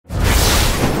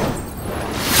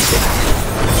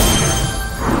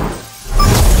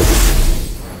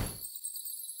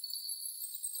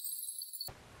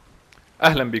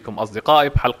اهلا بكم اصدقائي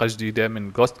بحلقة جديدة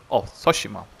من Ghost of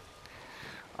Tsushima.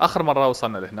 اخر مرة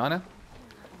وصلنا لهنا.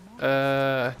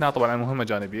 هنا طبعا مهمة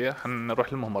جانبية،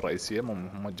 حنروح للمهمة الرئيسية مو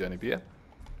مهمة جانبية.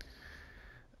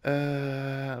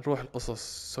 نروح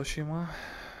لقصص تسوشيما.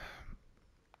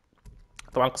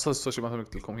 طبعا قصص تسوشيما مثل ما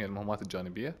قلت لكم هي المهمات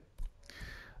الجانبية،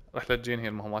 رحلة جين هي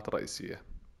المهمات الرئيسية.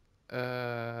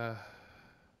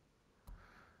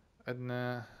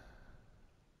 عندنا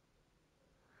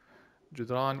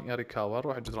جدران ياريكاوا،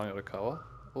 نروح جدران ياريكاوا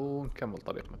ونكمل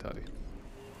طريق متالي.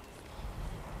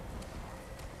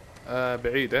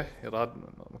 بعيدة، يراد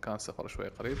مكان السفر شوي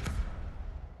قريب،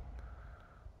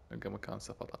 نلقى مكان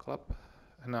سفر أقرب.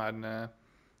 هنا عندنا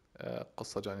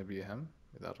قصة جانبية هم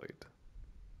إذا نريد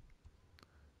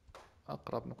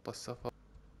أقرب نقطة سفر.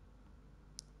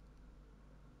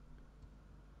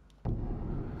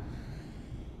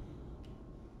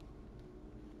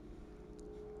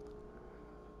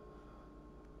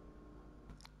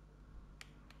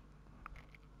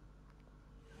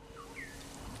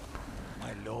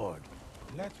 My lord,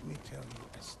 let me tell you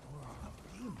a story of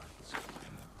demons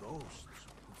and ghosts.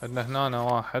 عندنا هنا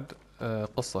واحد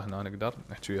قصة هنا نقدر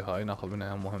نحكي وياها، هاي ناخذ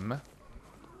منها مهمة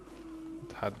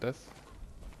نتحدث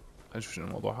نشوف شنو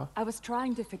موضوعها. I was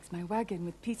trying to fix my wagon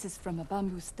with pieces from a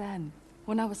bamboo stand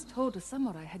when I was told a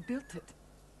samurai had built it.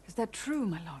 Is that true,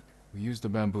 my lord? We use the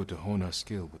bamboo to hone our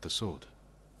skill with the sword.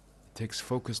 It takes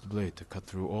focused blade to cut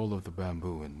through all of the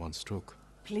bamboo in one stroke.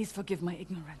 Please forgive my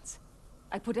ignorance.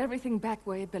 I put everything back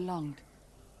where it belonged,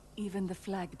 even the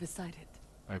flag beside it.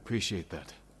 I appreciate that.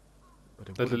 But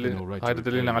it would have been all right to هاي repair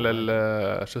تدلينا your على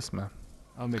wagon. شو اسمه.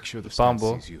 I'll make sure the stand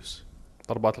بامبو، sees use.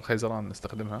 ضربات الخيزران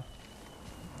نستخدمها.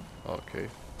 اوكي.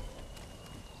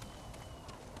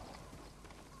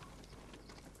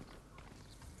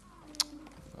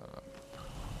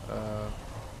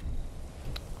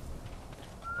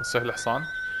 نصيح الحصان.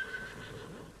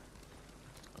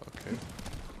 اوكي.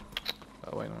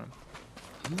 وين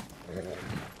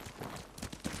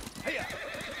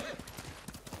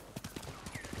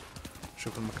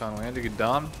شوف المكان وين اللي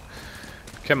قدام.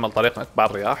 نكمل طريقنا اتبع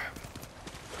الرياح.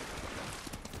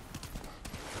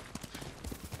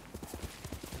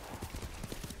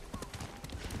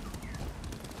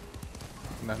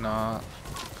 هنا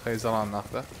خيزران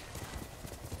ناخذه.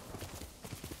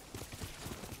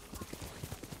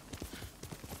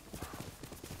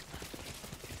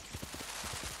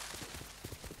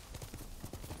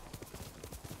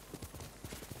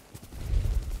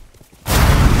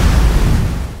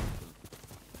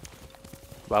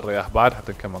 بالرياح بعد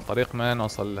حتى نكمل طريقنا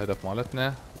نوصل للهدف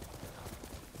مالتنا.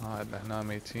 عندنا هنا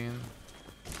ميتين.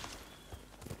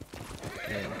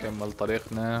 نكمل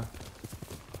طريقنا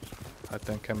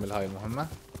حتى نكمل هاي المهمة.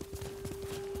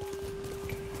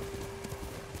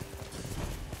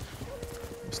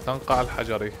 مستنقع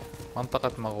الحجري،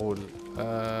 منطقة مغول.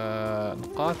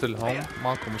 نقاتلهم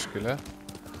ماكو مشكلة،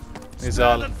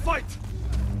 نزال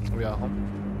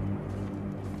وياهم،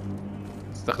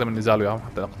 نستخدم النزال وياهم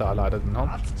حتى نقضي على عدد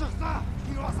منهم.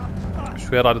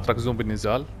 شوي راد تركزون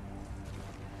بالنزال.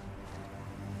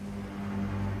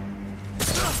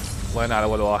 ضينا على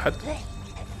اول واحد،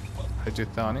 حيجي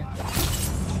الثاني،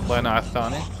 ضينا على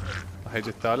الثاني، راح يجي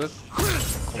الثالث،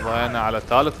 ضينا على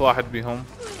ثالث واحد بيهم.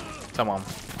 تمام،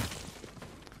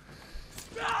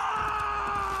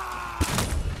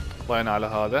 ضينا على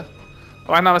هذا.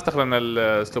 طبعا احنا ما استخدمنا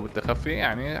الاسلوب التخفي،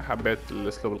 يعني حبيت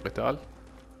الاسلوب القتال.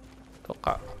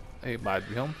 اتوقع اي بعد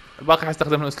بيهم، الباقي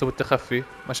حستخدم الاسلوب التخفي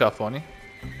ما شافوني.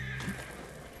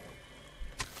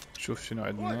 شوف شنو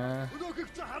عندنا.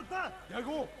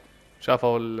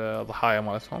 شافوا الضحايا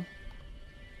مالتهم.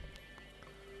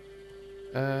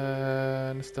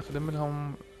 نستخدم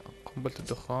لهم قنبلة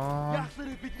الدخان.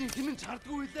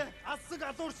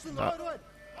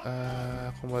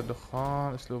 قنبلة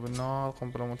الدخان، اسلوب النار،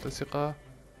 قنبلة ملتصقة.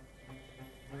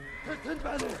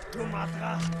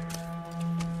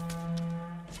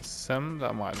 السم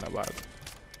لا ما عندنا بعد.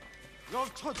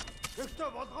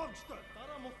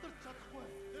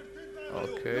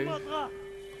 اوكي،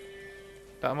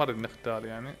 لا ما نريد نختار،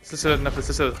 يعني سلسلة نفس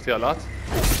سلسلة اغتيالات.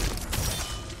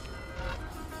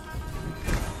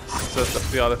 سلسلة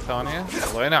الاغتيال الثانية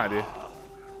ضينا عليه،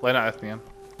 ضينا على اثنين.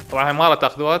 طبعا هاي مرة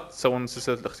تاخذوها تسوون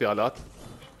سلسلة الاغتيالات.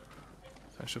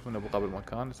 خلينا نشوف من مقابل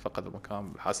مكان، نتفقد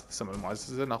المكان بحاسة السمع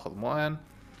المعززة، ناخذ مؤن.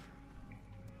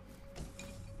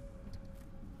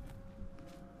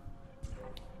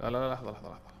 لا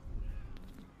لحظة،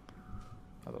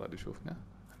 هذا راد يشوفنا،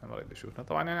 احنا ما نريد يشوفنا.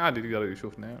 طبعا يعني عادي يقدر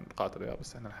يشوفنا نقاتل وياه،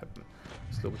 بس احنا نحب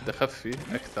اسلوب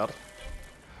التخفي اكثر.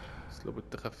 اسلوب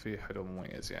التخفي حلو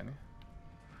مميز يعني.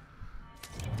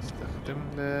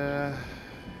 نستخدم له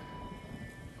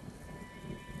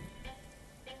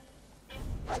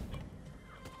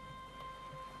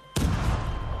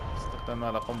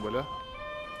استخدمنا له قنبلة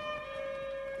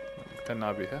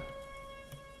قتلنا بيها.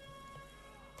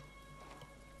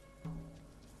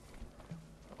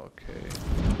 اوكي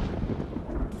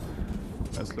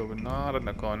اسلوب النار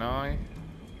عندنا كوناي.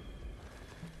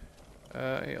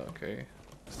 اي اوكي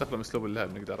استخدم اسلوب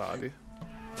اللهب نقدر عادي.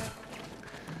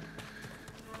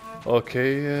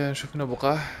 اوكي نشوف منو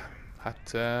بقى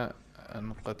حتى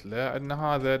نقتله. عندنا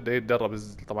هذا دا يتدرب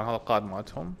طبعا هذا القائد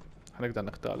مالتهم، حنقدر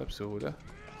نقتاله بسهولة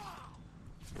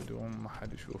بدون ما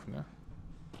حد يشوفنا.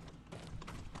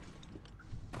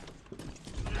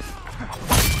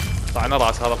 طلعنا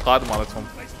راس هذا القائد مالتهم.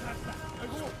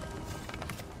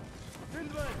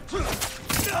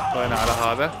 طلعنا على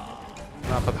هذا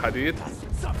ناخذ حديد.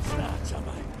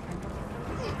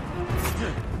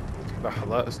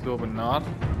 لحظة اسلوب النار.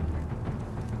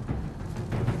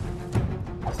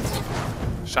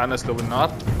 ايش عنا اسلوب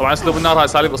النار؟ طبعا اسلوب النار هاي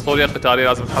اساليب اسطورية قتالية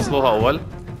لازم تحصلوها اول.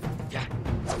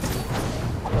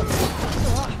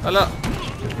 لا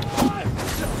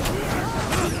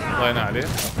ضينا عليه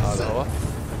هذا هو.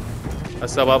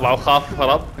 هسه بابا وخاف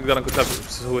هرب نقدر نقتله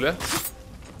بسهولة.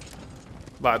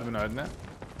 بعد من عندنا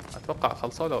اتوقع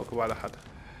خلصوا لو اكو بعد احد.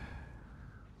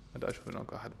 بدي اشوف انه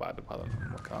اكو احد بعد بهذا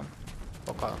المكان.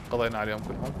 اتوقع قضينا عليهم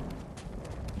كلهم.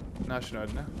 هنا شنو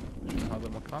عندنا؟ شنو هذا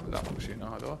المكان؟ لا ماكو شيء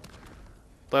هنا. هذا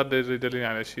طير يدلني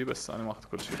على شيء بس انا ما اخذ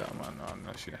كل شيء. لا ما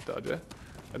عندنا شيء نحتاجه.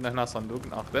 عندنا هنا صندوق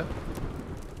ناخذه.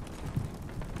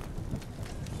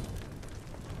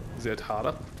 زيت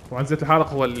حارق. طبعا زيت الحارق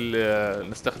هو اللي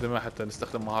نستخدمه حتى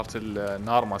نستخدم مهارة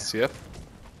النار مال السيف.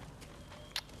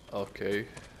 اوكي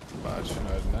بعد شنو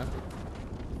عندنا؟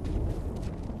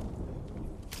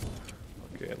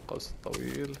 اوكي القوس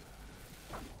الطويل.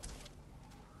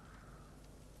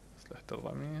 اسلحة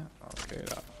الرمية. اوكي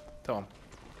لا تمام.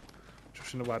 شوف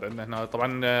شنو بعد عندنا هنا.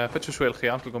 طبعا فتشوا شوي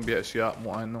الخيام تلقون بيها اشياء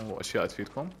مؤن واشياء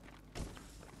تفيدكم.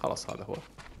 خلاص هذا هو.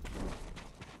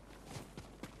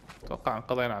 اتوقع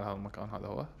انقضينا على هذا المكان. هذا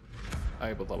هو.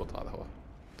 اي بالضبط هذا هو.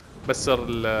 بس صار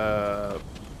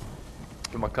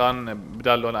المكان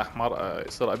بدال لونه احمر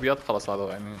يصير ابيض. خلاص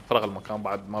هذا يعني فرغ المكان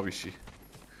بعد ما بي شيء.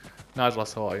 ناجرة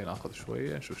سوائي ناخذ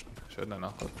شوية نشوف شو بدنا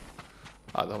ناخذ.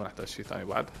 هذا هو. نحتاج شيء ثاني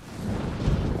بعد.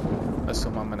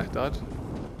 السمام ما نحتاج.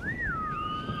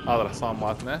 هذا الحصان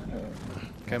مالتنا.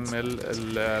 نكمل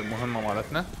المهمة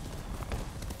مالتنا.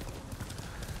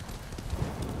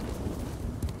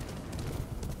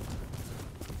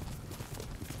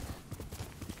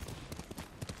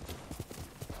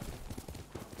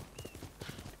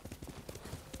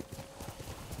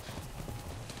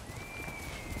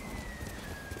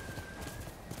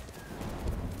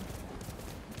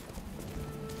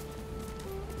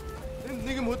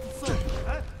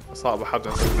 صعب حد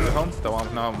نسوي لهم. تمام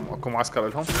هنا اكو معسكر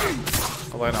لهم.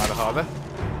 قضينا على هذا.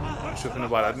 نشوف انه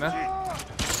بعد عندنا.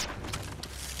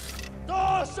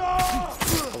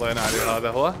 قضينا عليه. هذا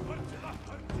هو.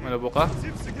 من بقى؟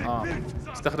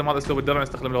 استخدم هذا اسلوب الدرع.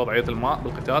 نستخدم لوضعية الماء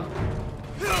بالقتال.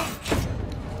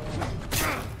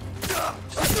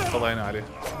 قضينا عليه.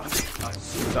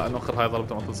 لا نوخر هاي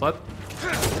ضربته مثل صد.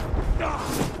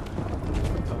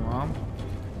 تمام.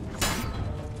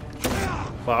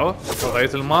 طلعوا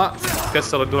وضعية الماء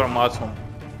كسر الدروع مالتهم.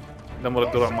 دمر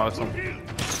الدروع مالتهم.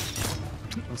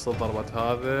 نصل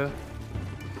ضربة هذا.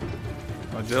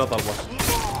 نوجه ضربة.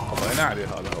 قضينا عليه.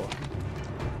 هذا هو.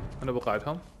 من بقى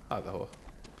عندهم؟ هذا هو.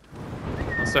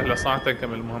 نصيح الحصان حتى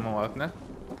نكمل المهمة مالتنا.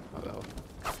 هذا هو.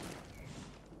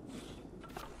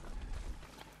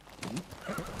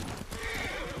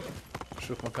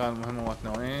 نشوف مكان المهمة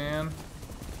مالتنا وين.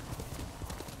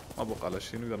 ما بقى على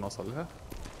شيء نقدر نوصل لها.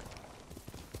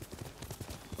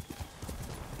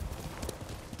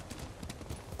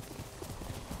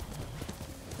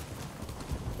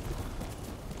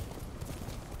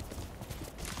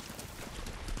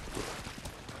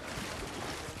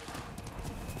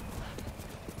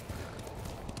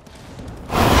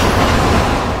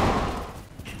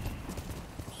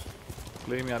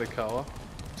 اقليم ياريكاوا.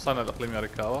 وصلنا لاقليم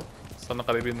ياريكاوا. صرنا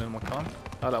قريبين من المكان.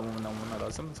 لا مو منا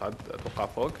لازم نصعد. اتوقع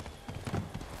فوق.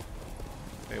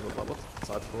 اي بالضبط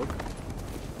نصعد فوق.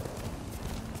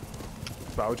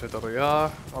 اتبع وجهة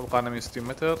الرياح. ما بقى لنا 160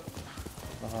 متر.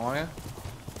 مو هواية.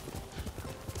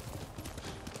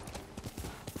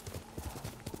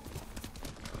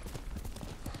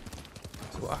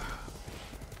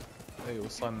 اي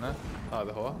وصلنا.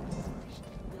 هذا هو.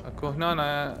 اكو هنا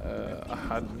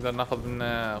احد نقدر ناخذ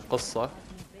منه قصة.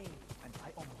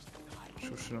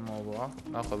 شوف شنو الموضوع.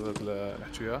 ناخذ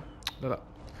نحكي وياه. لا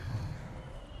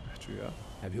نحكي وياه.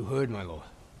 Have you heard, my lord?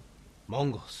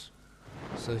 Mongols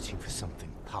searching for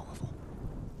something powerful.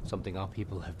 Something our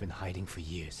people have been hiding for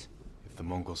years. If the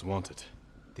Mongols want it,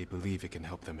 they believe it can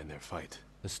help them in their fight.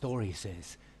 The story says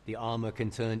the armor can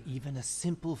turn even a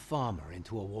simple farmer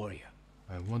into a warrior.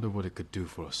 I wonder what it could do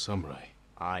for a samurai.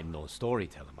 I'm no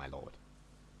storyteller, my lord.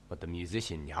 But the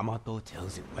musician Yamato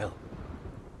tells it well.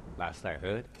 Last I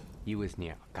heard, he was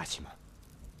near Akashima.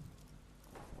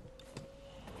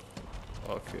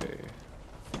 اوكي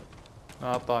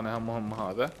اعطانا المهم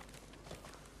هذا.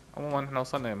 عموما احنا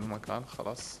وصلنا المكان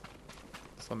خلاص.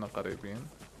 وصلنا قريبين.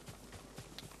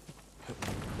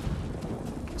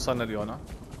 وصلنا ليونا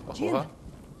اخوها.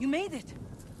 You made it.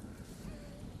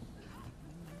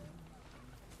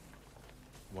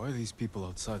 Why are these people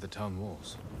outside the town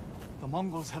walls? The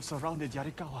Mongols have surrounded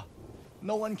Yarikawa.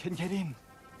 No one can get in.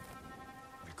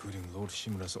 Recruiting Lord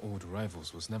Shimura's old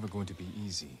rivals was never going to be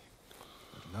easy.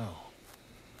 But now...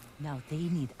 Now they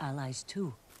need allies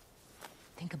too.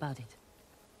 Think about it.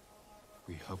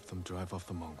 we help them drive off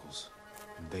the Mongols,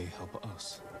 and they help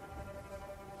us.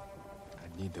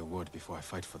 I need their word before I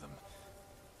fight for them.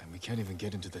 And we can't even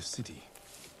get into the city.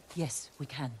 Yes, we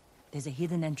can. There's a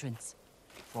hidden entrance.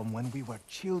 From when we were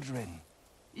children.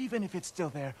 Even if it's still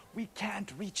there, we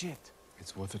can't reach it.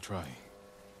 It's worth a try.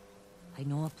 I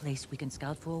know a place we can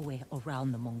scout for a way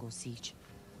around the Mongol siege.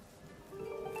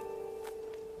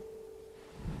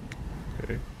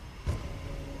 اوكي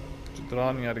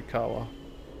جدران ياريكاوا.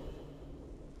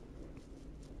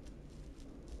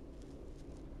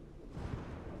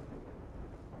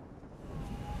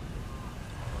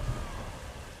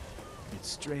 It's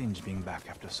strange being back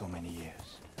after so many years.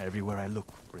 Everywhere I look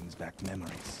brings back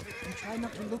memories. And try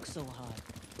not to look so hard.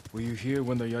 Were you here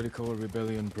when the Yarikawa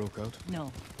rebellion broke out?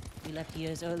 No, we left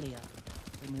years earlier,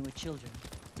 when we were children.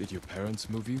 Did your parents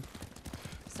move you?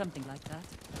 Something like that.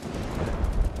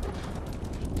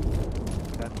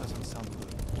 That doesn't sound good.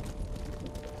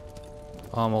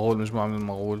 مغول مجموعة من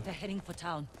المغول. They're heading for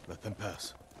town. Let them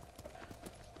pass.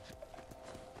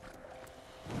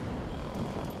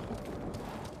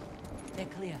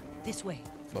 They're clear. This way.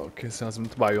 اوكي لازم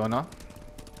نتبع يونا.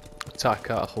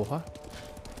 تاكا اخوها.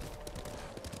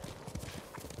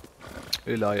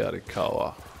 الى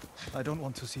ياريكاوا. I don't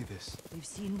want to see this. We've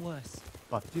seen worse.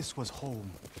 But this was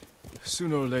home.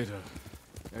 Sooner or later,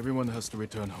 everyone has to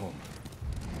return home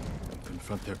and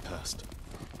confront their past.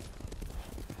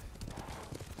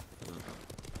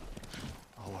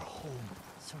 Our home.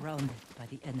 Surrounded by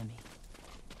the enemy.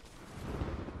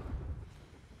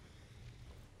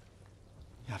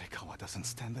 Yarikawa doesn't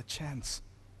stand a chance.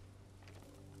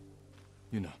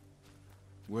 Yuna,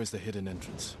 where's the hidden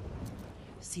entrance?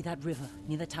 See that river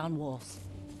near the town walls?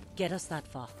 Get us that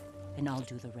far, and I'll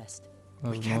do the rest.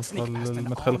 لازم can't sneak نوصل past an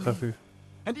للمدخل army. الخفيف.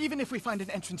 And even if we find an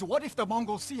entrance, what if the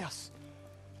Mongols see us?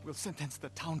 We'll sentence the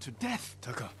town to death.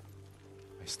 Taka,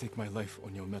 I stake my life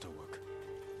on your metalwork.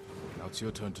 Now it's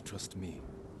your turn to trust me.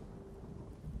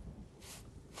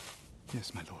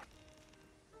 Yes, my lord.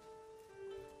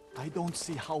 I don't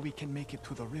see how we can make it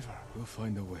to the river. We'll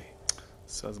find a way.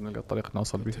 بس لازم نلقى طريقة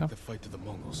نوصل بيها. Take the fight to the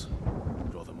Mongols.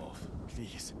 Draw them off.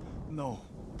 Please, no.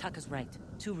 Taka's right.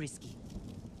 Too risky.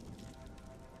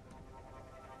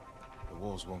 The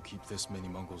walls won't keep this many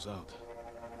Mongols out.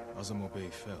 Azamo Bay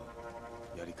fell.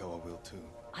 Yarikawa will too.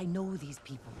 I know these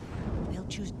people.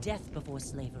 They'll choose death before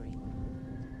slavery.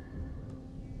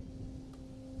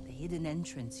 The hidden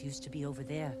entrance used to be over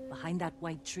there, behind that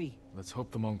white tree. Let's hope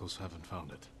the Mongols haven't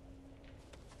found it.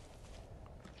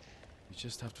 We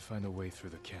just have to find a way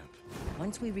through the camp.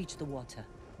 Once we reach the water,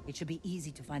 it should be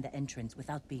easy to find the entrance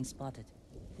without being spotted.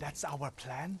 That's our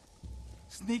plan?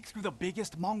 Sneak through the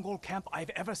biggest Mongol camp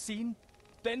I've ever seen?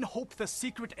 Then hope the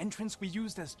secret entrance we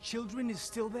used as children is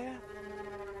still there?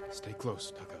 Stay close,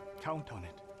 Taka. Count on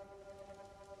it.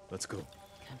 Let's go.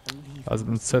 Can't believe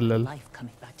لازم نتسلل. life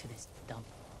coming back to this dump.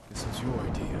 This is your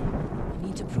idea. I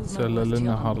need to prove my نتسلل worth to your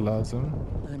للنهر uncle. لازم.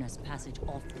 Earn us passage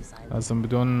off this island. لازم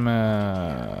بدون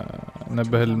ما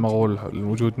ننبه المغول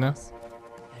لوجودنا.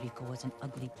 Yariko was an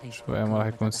ugly place. شوية ما راح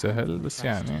يكون سهل بس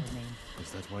يعني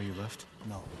Is that why you left?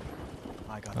 No.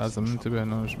 I got لازم us in ننتبه trouble.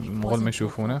 انه المغول ما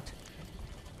يشوفونا. Are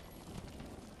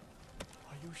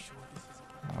you sure this is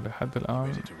a... لحد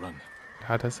الآن Ready to run.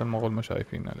 لحد هسه المغول ما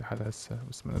شايفيننا لحد هسه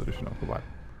بس ما ندري شنو اكو بعد.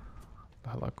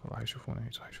 لحظة راح يشوفونا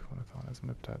هيك راح يشوفونا لازم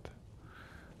نبتعد.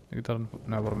 نقدر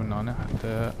نعبر من هنا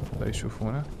حتى لا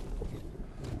يشوفونا.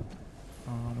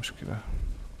 مشكلة.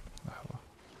 لحظة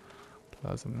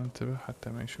لازم ننتبه حتى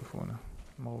ما يشوفونا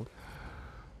المغول.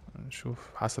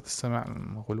 نشوف حاسة السمع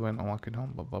المغول وين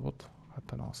أماكنهم بالضبط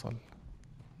حتى نوصل.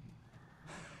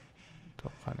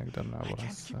 أتوقع نقدر I نعبر can't keep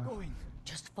هسه. going.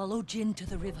 Just follow Jin to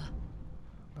the river.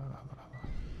 لحظة.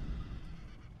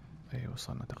 اي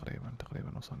وصلنا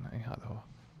تقريبا وصلنا. اي هذا هو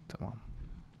تمام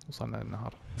وصلنا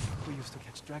للنهر. We used to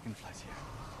catch dragonflies here,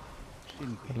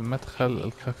 didn't we? المدخل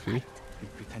الخفي، We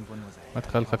pretend one was a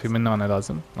المدخل الخفي منه أنا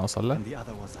لازم نوصل له. and the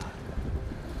other was a...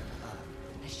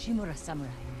 A Shimura samurai,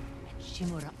 and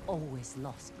Shimura always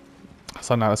lost.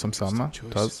 حصلنا على اسم سامة،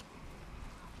 ممتاز.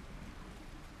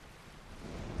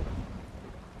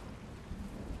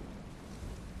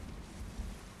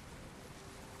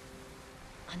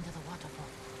 Under the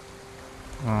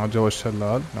waterfall. جو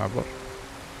الشلال نعبر.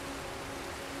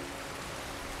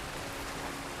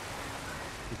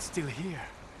 It's still here.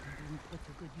 Being put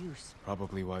to good use.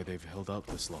 Probably why they've held out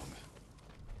this long.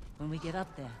 When we get up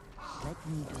there, let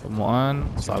me do it.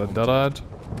 مؤان صعد الدرج.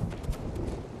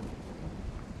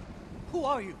 Who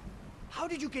are you? How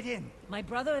did you get in? My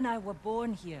brother and I were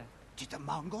born here. Did the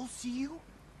Mongols see you?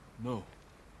 No,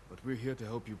 but we're here to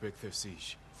help you break their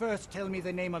siege. First, tell me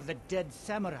the name of the dead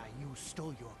samurai you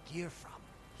stole your gear from.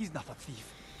 He's not a thief.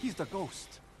 He's the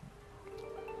ghost.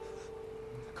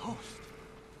 The ghost.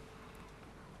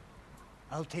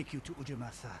 I'll take you to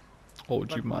Ujimasa.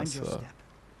 But mind your step.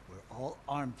 We're all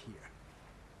armed here.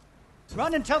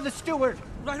 Run and tell the steward!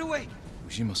 Right away!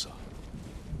 Ujimasa.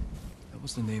 That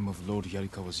was the name of Lord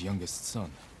Yarikawa's youngest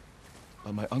son.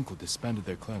 But my uncle disbanded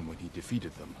their clan when he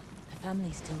defeated them. The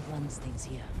family still runs things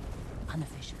here.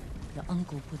 Unofficially, the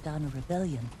uncle put down a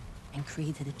rebellion and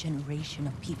created a generation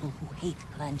of people who hate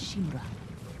Clan Shimura.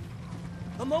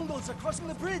 The Mongols are crossing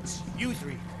the bridge! You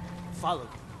three, follow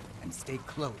and stay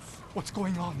close. What's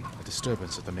going on? A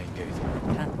disturbance at the main gate.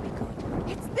 Can't be good.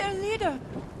 It's their leader.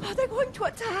 Are they going to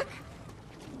attack?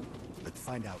 Let's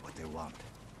find out what they want.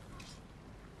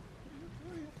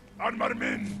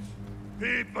 Armarmin,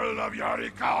 people of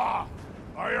Yarikawa,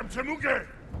 I am Temuge,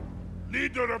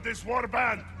 leader of this war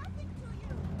band.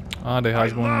 هذا I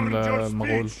يهاجمون learned your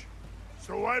المغول. speech,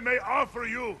 so I may offer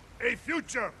you a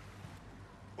future.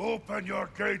 Open your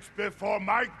gates before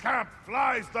my camp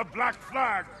flies the black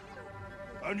flag,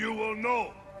 and you will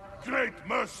know great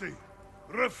mercy.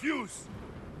 Refuse,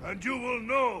 and you will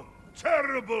know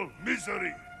terrible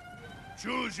misery.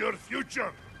 Choose your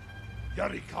future,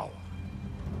 Yarikawa.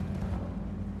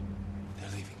 They're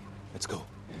leaving. Let's go.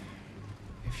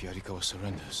 If Yarikawa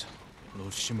surrenders,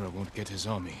 Lord Shimura won't get his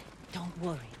army. Don't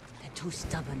worry. They're too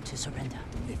stubborn to surrender.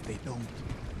 If they don't,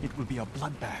 it will be a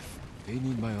bloodbath. They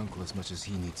need my uncle as much as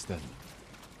he needs them.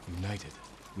 United,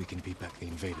 we can beat back the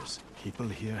invaders. People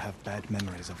here have bad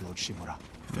memories of Lord Shimura.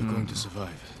 If they're going to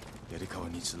survive,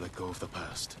 Yarikawa needs to let go of the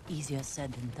past. Easier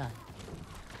said than done.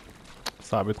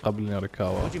 صعب يتقبل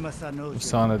ياريكاوا. Ujimasa knows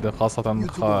مساندة خاصة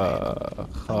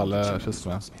خاله شو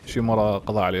اسمه شيمورا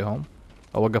قضى عليهم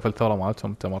أو وقف الثورة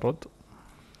مالتهم التمرد.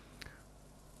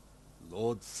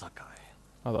 Lord Sakai.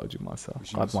 هذا أوجيماسا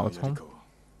قائد مالتهم.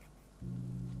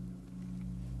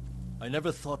 I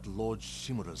never thought Lord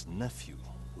Shimura's nephew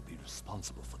would be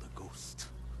responsible for the ghost.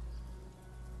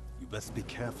 You best be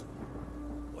careful,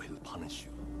 or he'll punish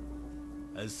you,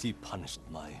 as he punished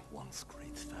my once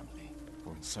great family.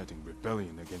 For inciting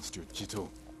rebellion against your Jito.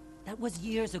 That was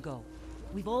years ago.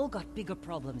 We've all got bigger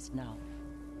problems now.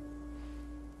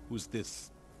 Who's this?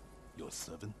 Your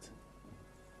servant?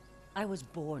 I was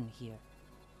born here.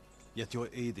 Yet you're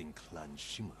aiding Clan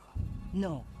Shimura.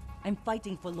 No, I'm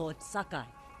fighting for Lord Sakai.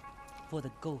 For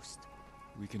the ghost.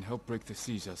 We can help break the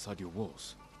siege outside your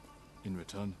walls. In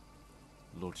return,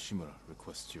 Lord Shimura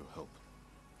requests your help.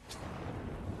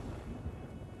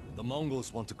 The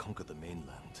Mongols want to conquer the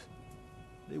mainland.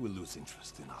 They will lose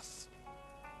interest in us.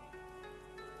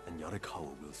 And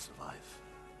Yarikawa will survive.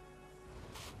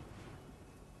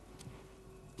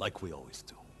 Like we always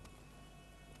do.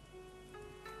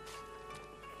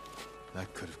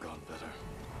 That could have gone better.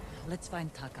 Let's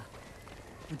find Taka.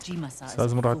 Ujimasa is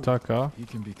لازم a نروح fool. تاكا. He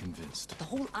can be convinced. The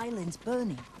whole island's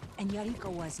burning, and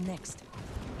Yarikawa's next.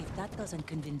 If that doesn't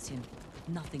convince him,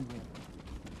 nothing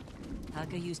will.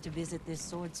 Taka used to visit this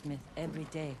swordsmith every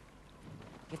day.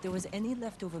 If there was any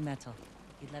leftover metal,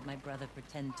 he'd let my brother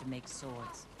pretend to make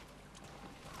swords.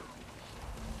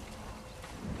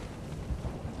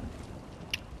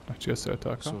 نحكي هسه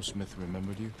تاكا. So Smith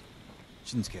remembered you?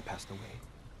 Shinsuke passed away.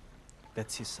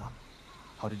 That's his son.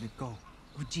 How did it go?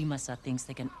 Ujimasa thinks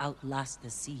they can outlast the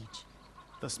siege.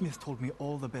 The smith told me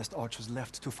all the best archers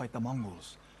left to fight the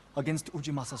Mongols, against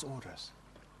Ujimasa's orders.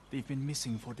 They've been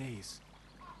missing for days.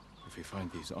 If we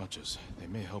find these archers, they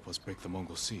may help us break the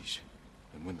Mongol siege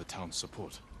and win the town's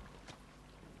support.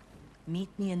 Meet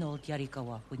me in Old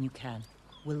Yarikawa when you can.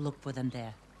 We'll look for them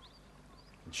there.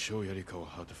 And show Yarikawa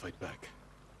how to fight back.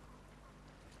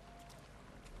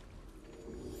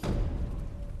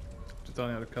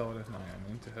 جتاني ياريكاوا لهنا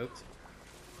يعني انتهت.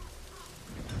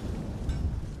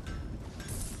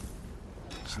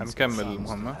 nations نكمل get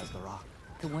sons المهمة. as the rock.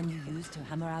 The one you used to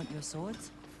hammer out your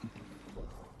swords?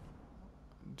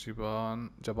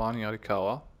 جبان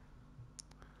ياريكاوا.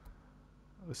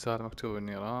 رسالة مكتوبة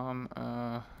بالنيران.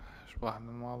 اشباح من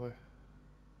الماضي.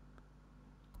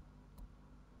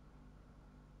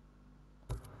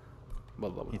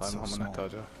 بالضبط هاي المهمة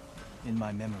نحتاجها. In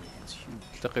my memory, it's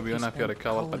huge. التقي بيونا في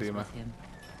ياريكاوا القديمة.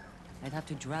 I'd have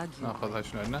to drag you. ناخذ هاي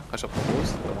شنو عندنا؟ خشب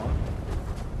طقوس. تمام.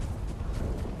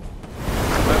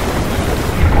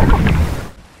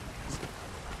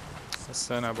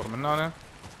 هسه نعبر من هنا.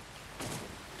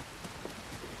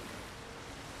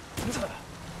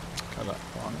 لا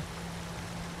ثواني.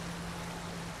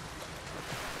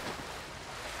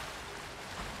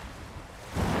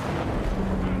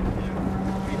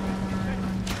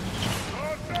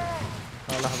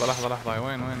 لحظة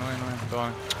وين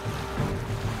ثواني.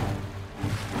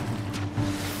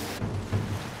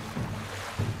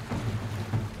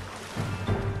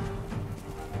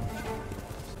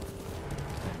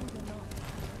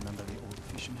 Remember the old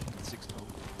fisherman with 6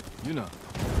 toes? Yuna,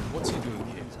 what's he doing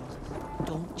here?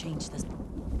 Don't change this.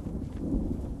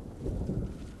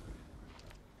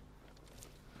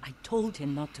 I told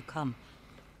him not to come.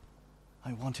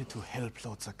 I wanted to help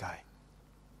Lord Sakai.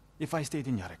 If I stayed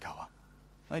in Yarikawa,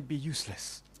 I'd be useless.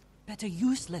 Better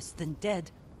useless than dead.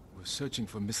 We're searching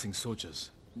for missing soldiers.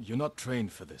 You're not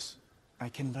trained for this. I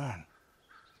can learn.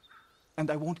 And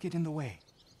I won't get in the way.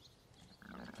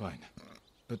 Fine.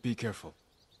 But be careful.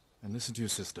 And listen to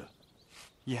your sister.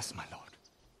 Yes, my lord.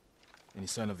 Any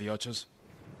sign of the archers?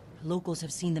 Locals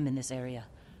have seen them in this area,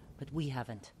 but we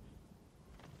haven't.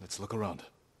 Let's look around.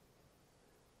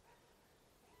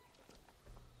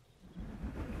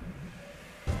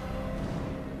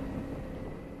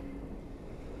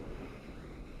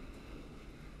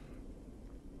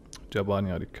 جبان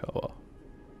ياريكاوا.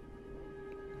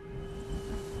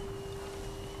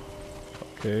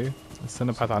 اوكي هسه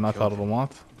نبحث عن اثار الرماة.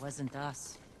 Wasn't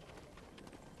us.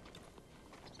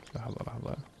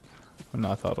 لحظة من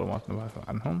اثار الرماة نبحث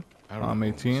عنهم.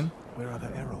 ميتين. Where are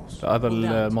the arrows? هذا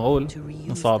المغول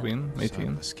مصابين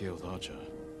ميتين.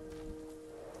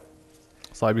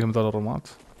 صايبيهم ذول الرماة.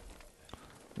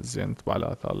 زين نتبع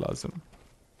الاثار لازم.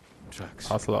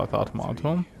 حاصل الاثار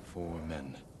مالتهم.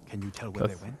 Can you tell where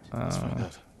they went? خلينا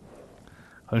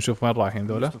نشوف وين رايحين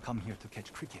ذولا.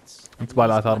 نتبع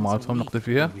الاثار مالتهم نقضي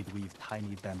فيها.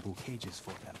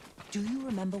 Do you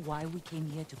remember why we came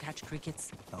here to catch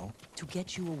crickets? No. To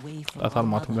get you away from الاثار our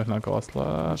مالتهم mother. هناك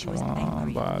واصلة. She was تمام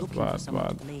angry and بعد looking for بعد someone to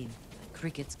بعد. blame.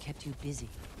 Crickets kept you busy.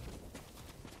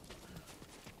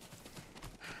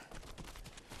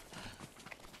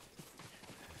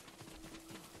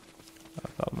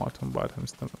 الآثار مالتهم بعدها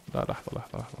لا لحظة.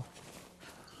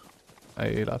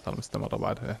 أي الآثار مستمرة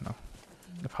بعدها هنا.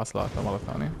 نفحص الآثار مرة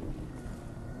ثانية.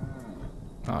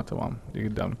 تمام دي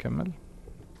قدام نكمل.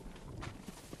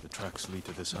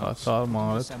 الآثار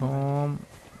مالتهم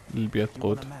للبيت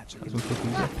قود. لازم نشوف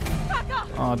البيت.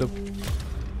 دب.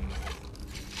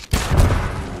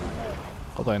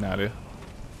 قضينا عليه.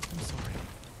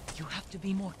 You have to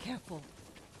be more careful.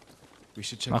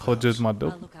 ناخذ جزء مال I'll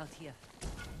الدب. look out here.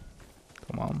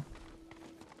 تمام.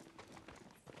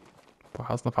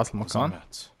 نفحص المكان.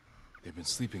 They've been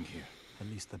sleeping here. At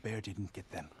least the bear didn't get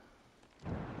them.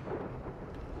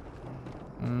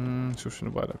 شوف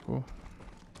شنو بالك هو.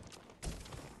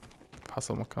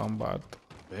 نفحص المكان بعد.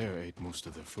 Bear ate most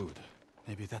of their food.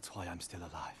 Maybe that's why I'm still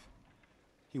alive.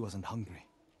 He wasn't hungry.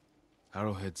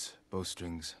 Arrowheads,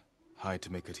 bowstrings, hide to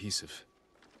make adhesive.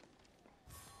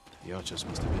 The archers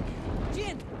must have been here.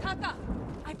 Jin, Taka,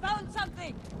 I found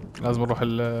something. لازم نروح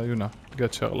اليونا.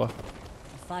 لقيت شغلة. The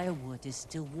firewood is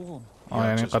still warm.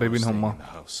 يعني قريبين هم.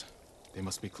 They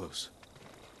must be close.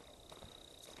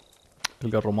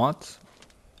 تلقى الرمات.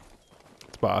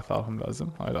 تتبع آثارهم لازم.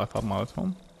 هاي الآثار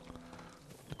مالتهم.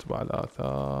 تتبع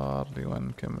الآثار لوين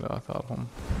نكمل آثارهم.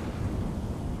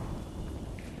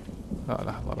 لا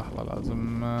لحظة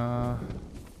لازم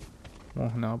مو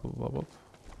هنا بالضبط.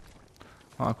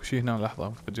 اكو شي هنا لحظة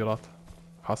متفجرات.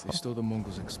 حصل. They stole the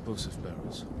Mongols' explosive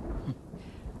barrels.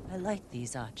 I like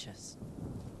these archers.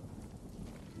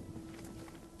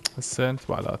 هسه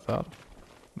نتبع الآثار.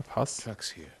 نفحص. Tracks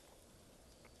here.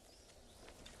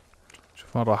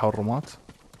 شوف وين راحوا الرماة.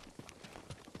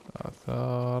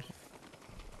 آثار.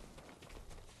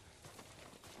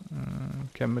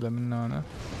 نكملها من هنا.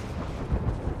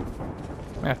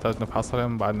 ما يحتاج نفحصها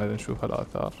من بعدنا نشوف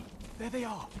الآثار. There they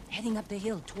are. Heading up the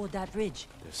hill toward that ridge.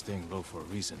 They're staying low for a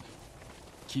reason.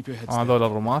 Keep your heads down. هذول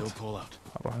الرماة. Don't call out.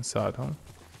 نروح نساعدهم.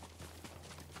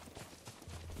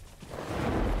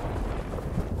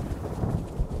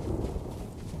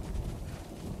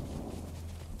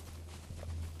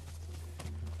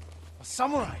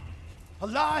 samurai!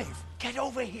 Alive! Get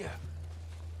over here!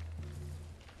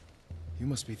 You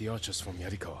must be the archers from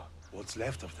Yarikawa. What's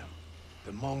left of them?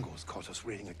 The Mongols caught us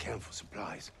raiding a camp for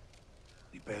supplies.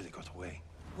 We barely got away.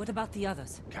 What about the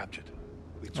others? Captured.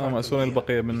 We مأسورين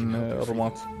البقية من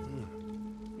الرماة.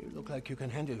 You look like you can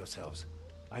handle yourselves.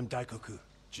 I'm Daikoku.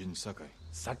 Jin Sakai.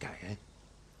 Sakai, eh?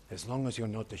 As long as you're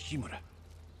not the Shimura.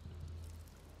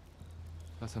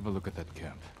 Let's have a look at that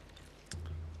camp.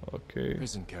 Okay.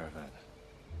 Prison caravan.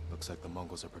 Looks like the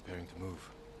Mongols are preparing to move.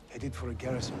 Headed for a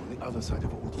garrison on the other side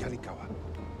of Old Yarikawa.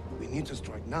 We need to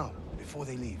strike now, before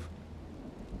they leave.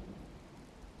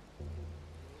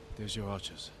 There's your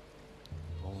archers.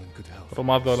 All in good health.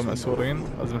 الرماة ذولا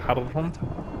مأسورين لازم نحررهم.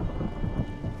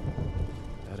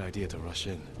 That idea to rush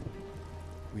in.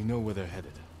 We know where they're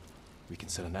headed. We can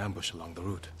set an ambush along the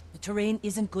route. The terrain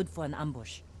isn't good for an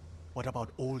ambush. What about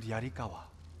Old Yarikawa?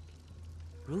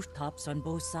 Rooftops on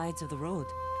both sides of the road.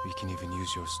 We can even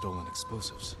use your stolen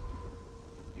explosives.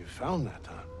 You found that,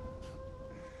 huh?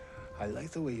 I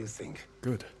like the way you think.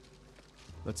 Good.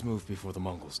 Let's move before the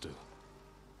Mongols do.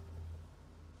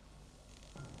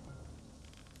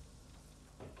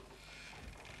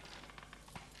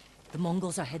 The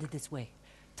Mongols are headed this way.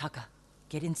 Taka,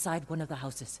 get inside one of the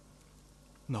houses.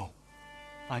 No.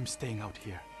 I'm staying out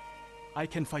here. I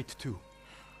can fight too.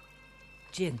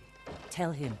 Jin,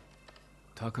 tell him.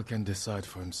 Taka can decide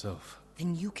for himself.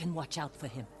 Then you can watch out for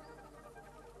him.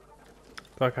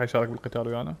 تاك حيشارك بالقتال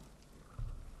ويانا.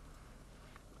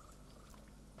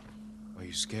 Are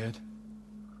you scared?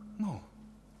 No.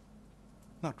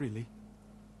 Not really.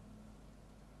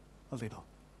 A little.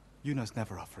 Yuna's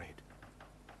never afraid.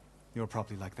 You're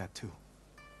probably like that too.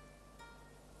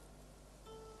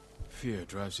 Fear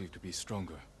drives you to be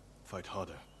stronger, fight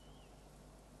harder.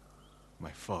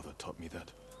 My father taught me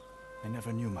that. I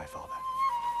never knew my father.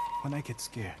 When I get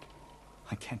scared,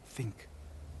 I can't think.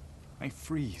 I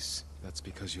freeze. That's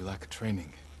because you lack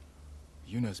training.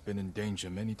 Yuna's been in danger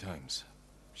many times.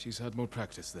 She's had more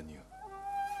practice than you.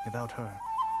 Without her,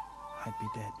 I'd be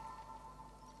dead.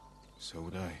 So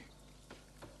would I.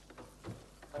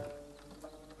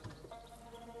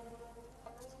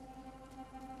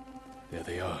 There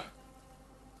they are.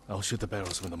 I'll shoot the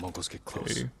barrels when the Mongols get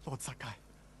close. Okay. Lord Sakai,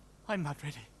 I'm not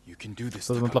ready. You can do this.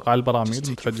 لازم Taka. نطلق على البراميل Just take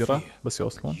your المتفجرة fear. بس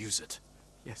يوصلون. Use it.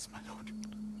 Yes, my lord.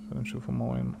 خلينا نشوف هم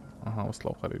وين. اها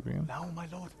وصلوا قريبين. Now, my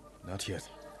lord. Not yet.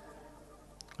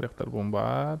 يقتربون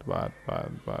بعد.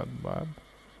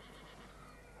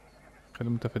 خلي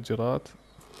المتفجرات.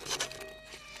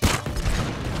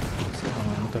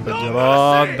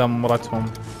 المتفجرات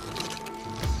دمرتهم.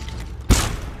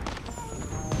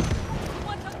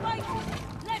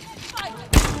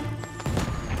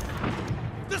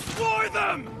 Destroy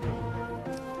them!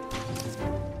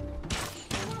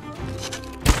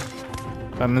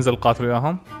 خلينا ننزل نقاتل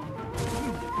وياهم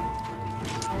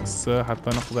بس حتى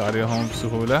نقضي عليهم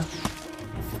بسهولة.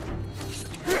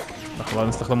 لحظة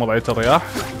نستخدم وضعية الرياح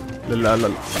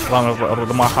للأقلام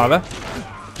الرماح هذا.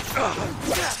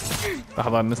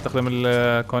 لحظة نستخدم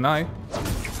الكوناي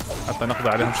حتى نقضي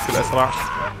عليهم بشكل أسرع.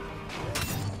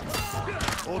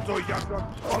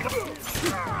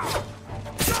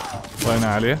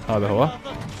 طينا عليه هذا هو.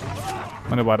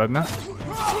 من يبعد عندنا.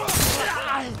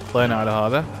 طينا على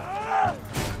هذا.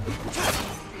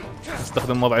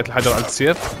 نستخدم وضعية الحجر على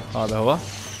السيف هذا هو.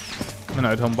 من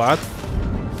عندهم بعد.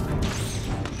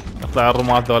 نقطع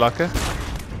الرماة ذولاك.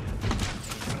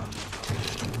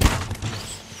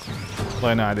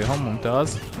 طينا عليهم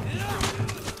ممتاز.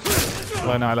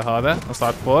 طينا على هذا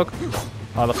نصعد فوق.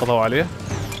 هذا قضوا عليه.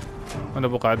 من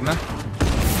بقى عندنا.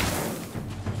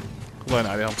 قضينا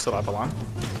عليهم بسرعة طبعا.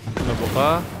 من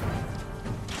بقى.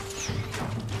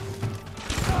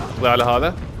 قضي على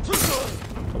هذا.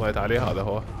 قضيت عليه هذا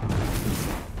هو.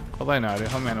 قضينا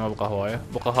عليهم يعني ما بقى هواية.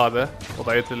 بقى هذا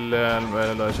وضعية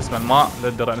شو اسمه الماء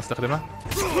للدرع نستخدمه.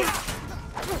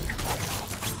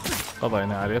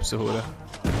 قضينا عليه بسهولة.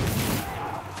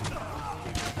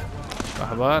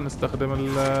 لحظة نستخدم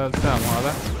السهم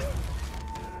هذا.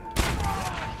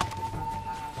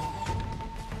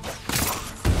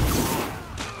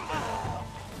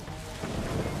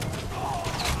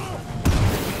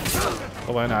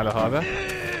 قضينا على هذا.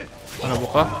 أنا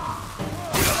بقى.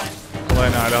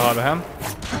 قضينا على هذا هم.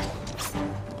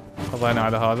 قضينا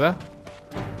على هذا.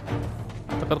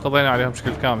 أعتقد قضينا عليهم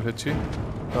بشكل كامل هيجي.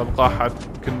 لا بقى أحد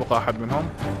يمكن بقى أحد منهم.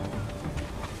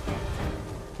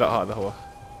 لا هذا هو.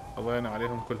 قضينا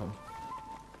عليهم كلهم.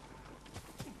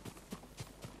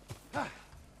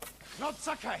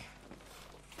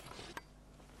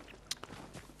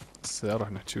 بس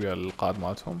نروح نحكي ويا القائد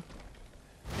مالتهم.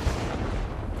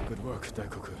 Good work,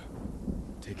 Daikoku.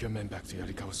 Take your men back to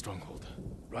Yarikawa's stronghold.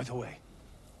 Right away.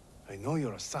 I know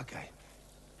you're a Sakai,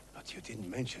 but you didn't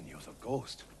mention you're the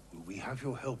Ghost. Will we have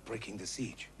your help breaking the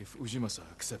siege? If Ujimasa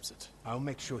accepts it. I'll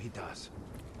make sure he does.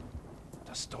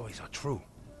 The stories are true.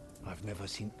 I've never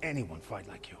seen anyone fight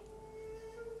like you.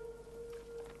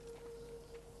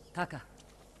 Taka,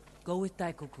 go with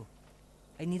Daikoku.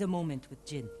 I need a moment with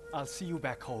Jin. I'll see you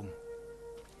back home.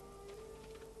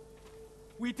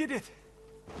 We did it!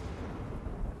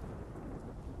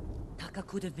 Taka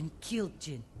could have been killed,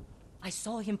 Jin. I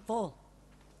saw him fall.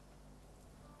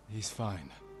 He's fine.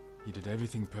 He did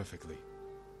everything perfectly.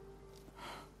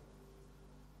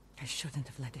 I shouldn't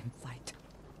have let him fight.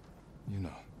 You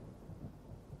know.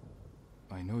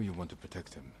 I know you want to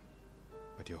protect him,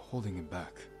 but you're holding him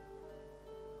back.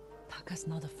 Taka's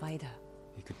not a fighter.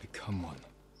 He could become one.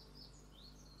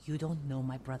 You don't know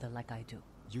my brother like I do.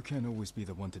 You can't always be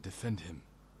the one to defend him.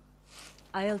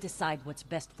 I'll decide what's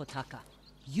best for Taka.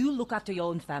 You look after your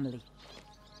own family.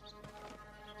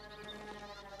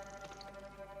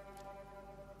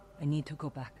 I need to go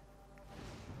back.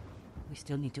 We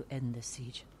still need to end this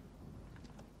siege.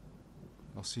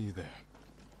 I'll see you there.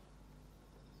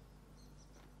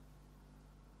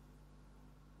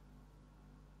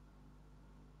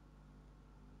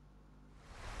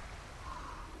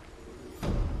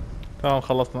 تمام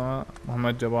خلصنا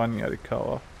مهمة جبان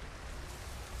ياريكاوا.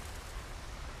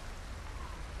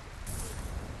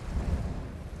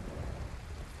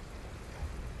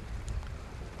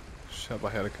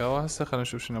 شبح ياريكاوا. هسه خلينا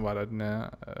نشوف شنو بعد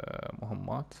عندنا.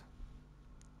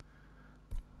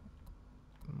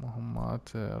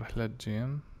 مهمات رحلة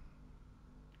جين.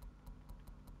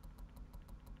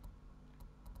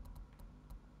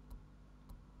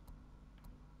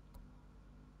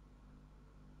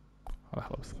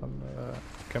 لحظة بس خلنا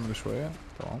نكمل شوية.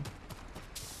 تمام.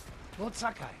 Lord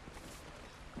Sakai.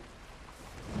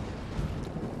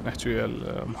 نحكي ويا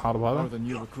المحارب هذا. How are the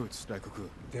new recruits, Daikoku?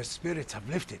 Their spirits have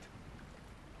lifted.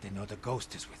 They know the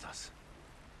Ghost is with us.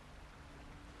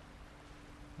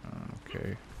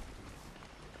 اوكي.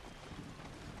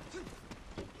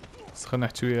 بس خلنا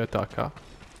نحكي ويا تاكا.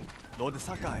 Lord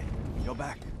Sakai, you're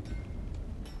back.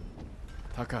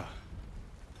 Taka.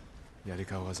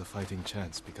 Yarikawa has a fighting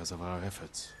chance because of our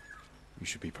efforts. You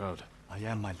should be proud. I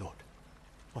am, my lord.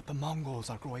 But the Mongols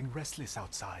are growing restless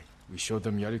outside. We showed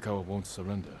them Yarikawa won't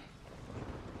surrender.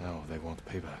 Now they want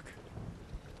payback.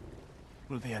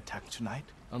 Will they attack tonight?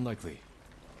 Unlikely.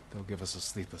 They'll give us a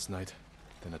sleepless night,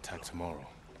 then attack tomorrow,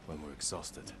 when we're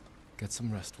exhausted. Get some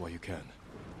rest while you can.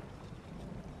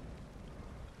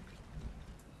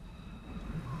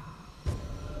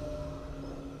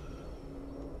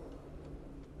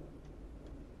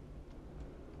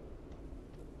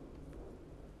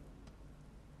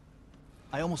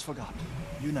 I almost forgot.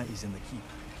 Yuna is in the keep.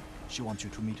 She wants you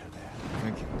to meet her there.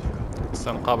 Thank you, Taka.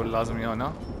 هسه نقابل لازم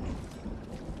يانا.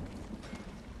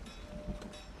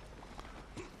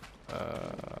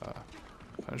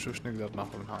 خلينا نشوف شو نقدر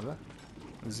ناخذ من هذا.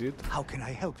 نزيد. How can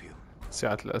I help you?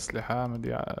 سعة الأسلحة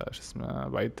مدي شو اسمه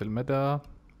بعيدة المدى.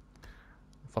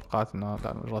 فرقات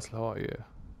الراس الهوائية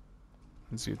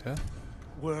نزيدها.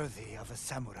 Worthy of a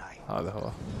samurai. هذا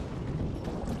هو.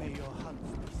 May your hunt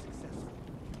be successful.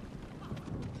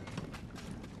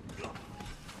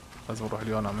 لازم نروح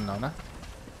اليونا من هنا.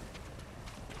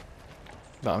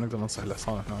 لا نقدر ننصح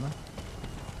الحصان هنا.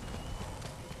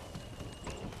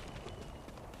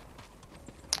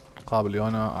 قابل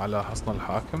يونا على حصن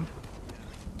الحاكم.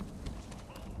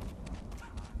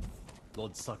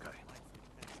 Lord Sakai.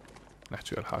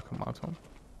 نحكي ويا الحاكم مالتهم.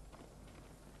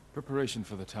 Preparation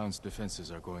for the town's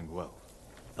defenses are going well.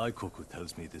 Daikoku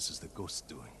tells me this is the Ghost's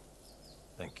doing.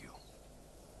 Thank you.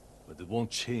 But it won't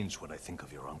change what I think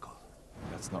of your uncle.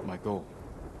 That's not my goal.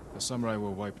 The samurai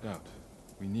were wiped out.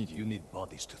 We need you. You need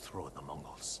bodies to throw at the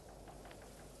Mongols.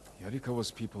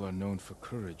 Yarikawa's people are known for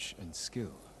courage and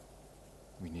skill.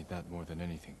 We need that more than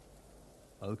anything.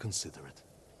 I'll consider it.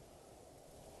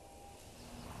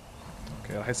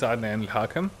 اوكي راح يساعدنا يعني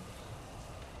الحاكم.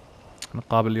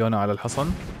 نقابل يونا على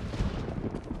الحصن.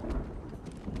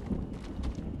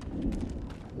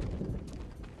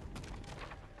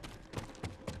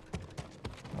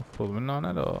 مفروض منه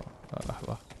انا لو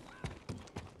لحظة.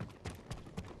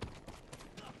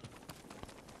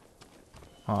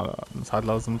 هذا نساعد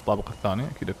لازم الطابق الثاني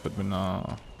اكيد اكفد منه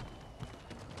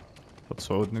خط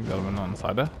صعود نقدر منه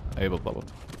نصعده. اي بالضبط.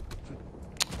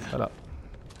 لا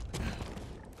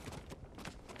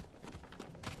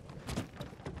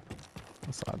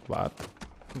نصعد بعد.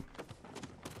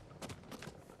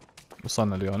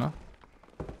 وصلنا ليونا.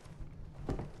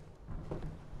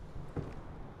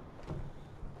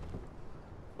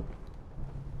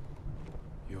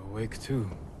 You're awake too.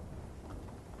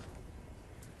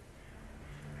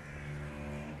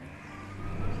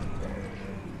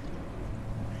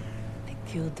 I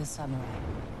killed the samurai.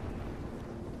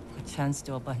 A chance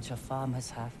to a bunch of farmers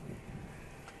have.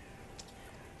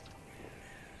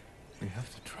 We have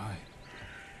to try.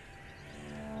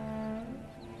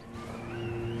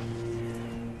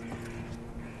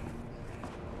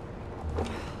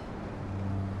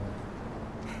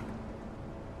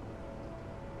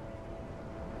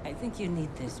 I think you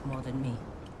need this more than me.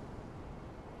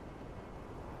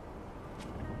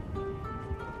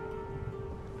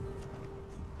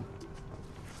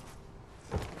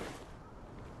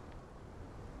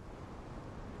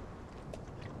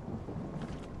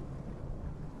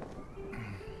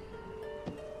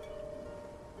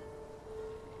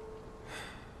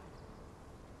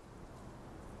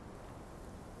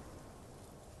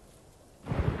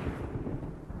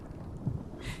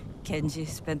 Kenji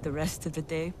spent the rest of the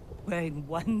day wearing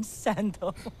one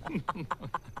sandal.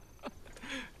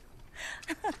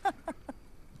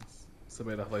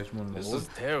 This is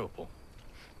terrible.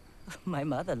 My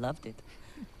mother loved it.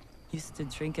 Used to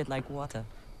drink it like water.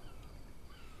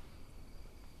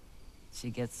 She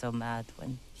gets so mad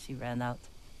when she ran out.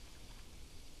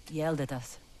 Yelled at us.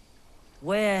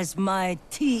 Where's my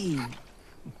tea?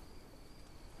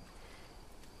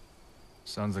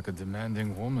 Sounds like a demanding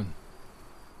woman.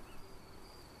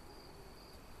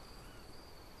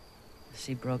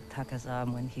 She broke Taka's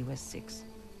arm when he was 6.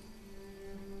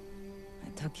 I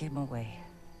took him away.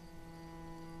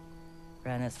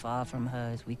 Ran as far from her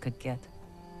as we could get.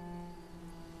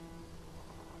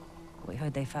 We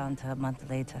heard they found her a month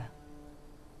later.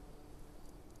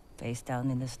 Face down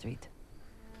in the street.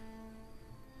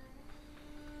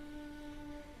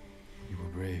 You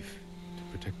were brave to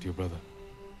protect your brother.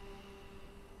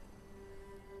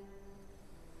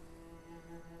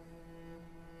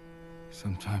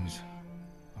 Sometimes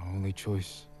our only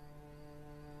choice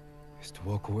is to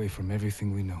walk away from everything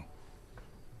we know.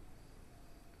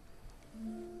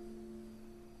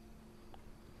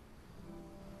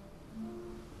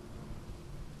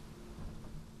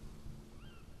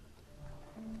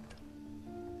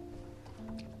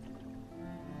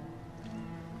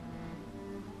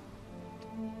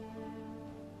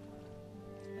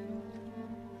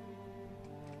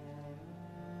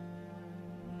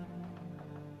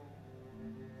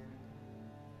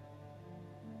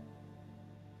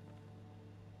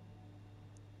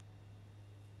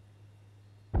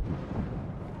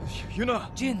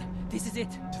 Yuna! Jin, this is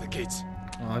it. To the gates.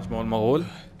 هاجموا المغول.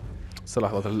 هسه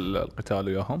لحظة القتال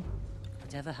وياهم.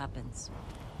 Whatever happens,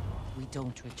 we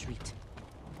don't retreat.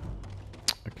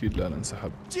 أكيد لا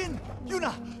ننسحب. Jin!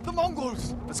 Yuna! The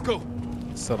Mongols! Let's go.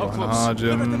 هسه How راح close? They're at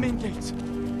the نهاجم main gate.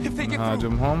 If they get through,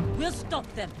 نهاجمهم. We'll stop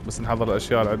them. بس نحضر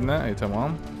الأشياء اللي عندنا. أي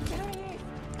تمام.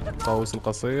 القوس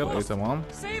القصير. أي تمام.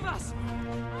 Save us.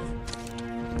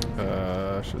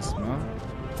 شو اسمه؟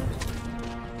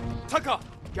 Taka!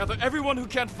 Gather everyone who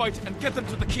can't fight and get them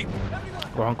to the keep.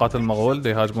 نروح نقاتل المغول اللي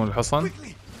يهاجمون الحصن. Quickly!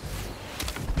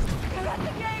 They're at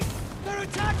the gate! They're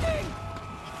attacking!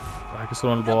 راح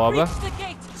يكسرون البوابة.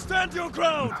 Stand your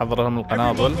ground! نحضر لهم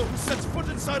القنابل. Every Mongol who sets foot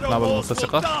inside our قنابل walls will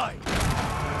ملتصقة. die!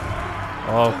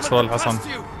 أوه كسروا الحصن.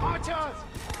 Archers!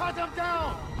 Cut them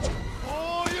down!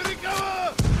 Oh, you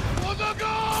recover! For the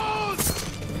gold!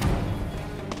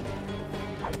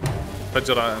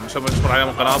 فجر نشمر عليهم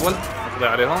القنابل. نقضي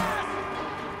عليهم.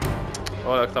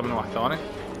 ولا أكثر من واحد ثاني.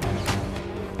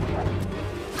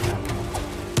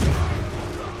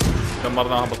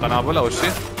 دمرناهم بالقنابل أول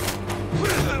شيء.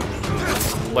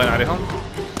 قضينا عليهم.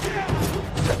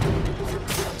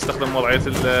 استخدم وضعية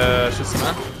شو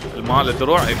اسمه المال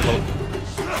الدروع أي بالضبط.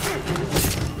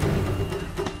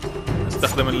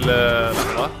 استخدم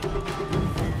لحظة.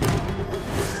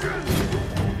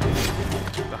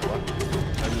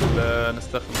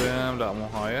 نستخدم لا مو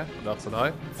هاي لا اقصد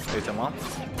هاي. اي تمام.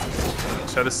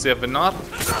 نشعل السيف بالنار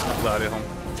نقضي عليهم.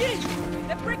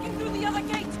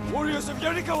 Warriors of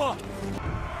Yarikawa!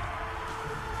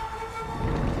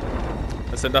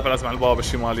 هسه ندافع لازم عن البوابة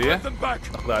الشمالية. Get them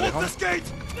back! نقضي عليهم. Hold this gate!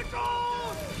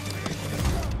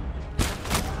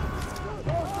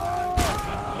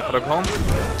 نحرقهم.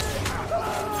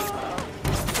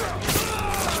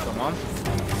 تمام.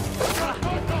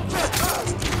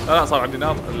 لا صار عندي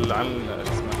نار عن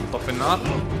شو اسمه نطفي النار.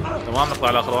 تمام نقضي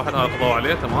على اخر واحد. هذا قضوا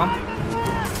عليه. تمام.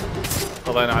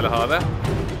 قضينا على هذا.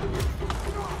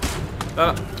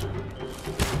 لا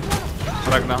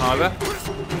حرقنا هذا.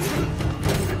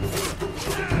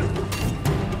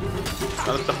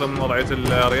 انا استخدم وضعية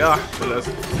الرياح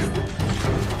للاسف.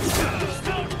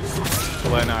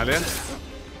 قضينا عليه.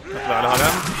 نقضي على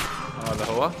هذا. هذا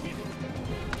هو.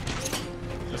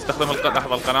 نستخدم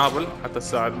لحظة القنابل حتى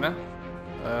تساعدنا.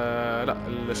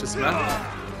 لا شو اسمه،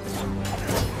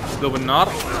 اسلوب النار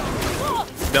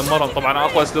دمرهم. طبعا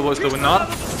اقوى اسلوب هو اسلوب النار،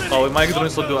 قوي ما يقدرون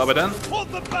يصدوا ابدا،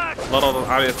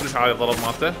 ضرر عالي كلش عالي الضرر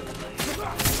مالته.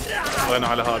 ضينا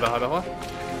على هذا هو،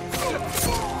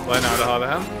 ضينا على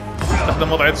هذا هم.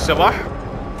 نستخدم وضعية الشبح،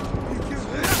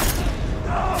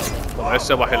 وضعية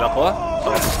الشبح هي الاقوى.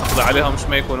 نقضي عليهم مش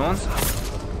ما يكونون.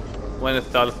 وين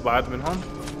الثالث بعد منهم؟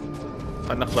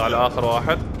 خلينا نقضي على اخر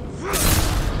واحد.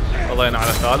 قضينا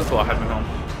على ثالث واحد منهم.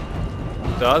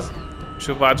 ممتاز.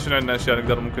 شوف بعد شنو عندنا اشياء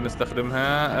نقدر ممكن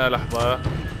نستخدمها. لحظة.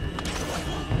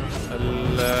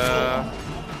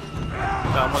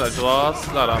 لا مو الاجراس،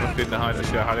 لا ما تفيدنا هاي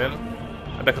الاشياء حاليا.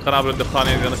 عندك القنابل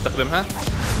الدخانية نقدر نستخدمها.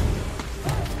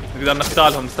 نقدر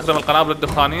نختالهم، نستخدم القنابل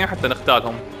الدخانية حتى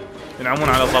نختالهم، ينعمون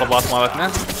على الضربات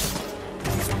مالتنا.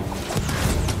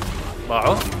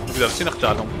 ضاعوا، نقدر شي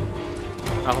نختالهم.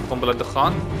 ناخذ قنبلة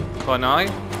دخان، كوناي.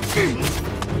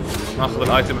 ناخذ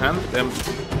الايتم هم،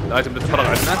 الايتم بتتفرغ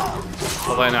عندنا.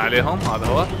 قضينا عليهم، هذا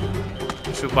هو.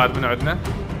 نشوف بعد منو عندنا.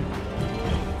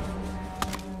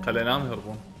 خليناهم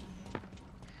يهربون.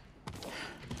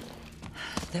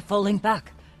 They're falling back.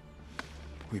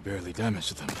 We barely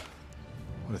damaged them.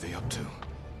 What are they up to?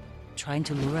 Trying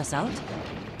to lure us out?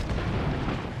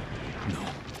 No.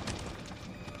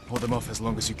 Hold them off as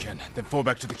long as you can, then fall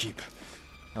back to the keep.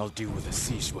 I'll deal with the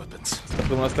siege weapons.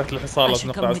 استخدموا أسلحة الحصار، لازم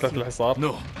نقطع أسلحة الحصار.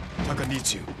 No, Taka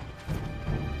needs you.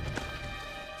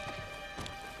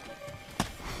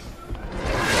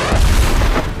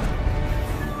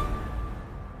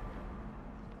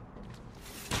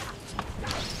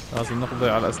 لازم نقضي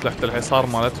على أسلحة الحصار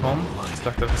مالتهم.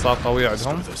 أسلحة الحصار قوية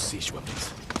عندهم.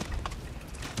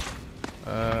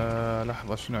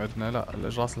 لحظة شنو عندنا؟ لا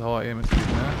الأجراس الهوائية ما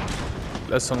تفيدنا.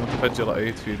 الأسهم المتفجرة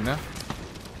أي تفيدنا.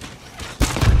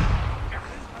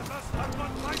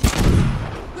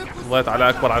 ضيت على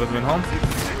أكبر عدد منهم.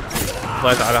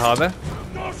 ضيت على هذا.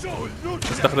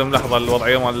 استخدم لحظة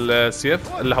الوضعية مال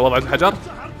السيف، وضعية الحجر.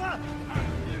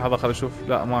 هذا خلينا نشوف.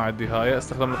 لا ما عندي هاي.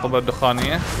 استخدم القنبلة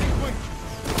الدخانية.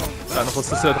 لا ناخذ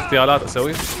سلسلة اغتيالات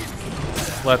اسوي.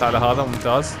 ضيت على هذا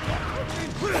ممتاز.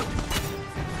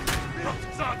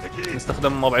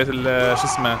 نستخدم وضعية شو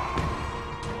اسمه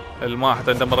الماء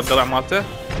حتى ندمر الدرع مالته.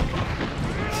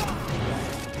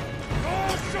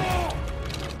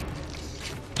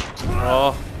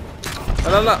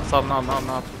 لا صار نار.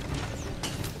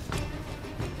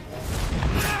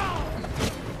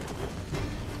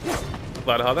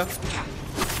 نقضي على هذا.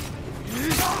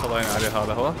 قضينا عليه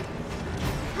هذا هو.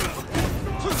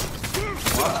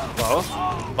 ضاعوا.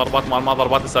 ضربات مال ما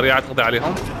ضربات السريعة تقضي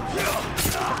عليهم.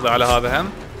 نقضي على هذا هم.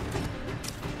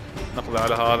 نقضي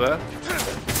على هذا.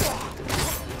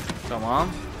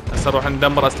 تمام. هسه نروح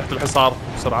ندمر أسلحة الحصار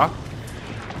بسرعة.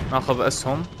 ناخذ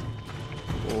أسهم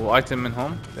وايتم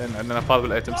منهم لأن عندنا نفاذ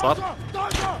بالايتم صار.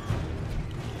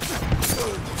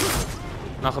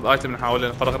 ناخذ ايتم نحاول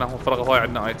نفرغنا. فرغ هواي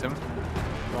عندنا ايتم.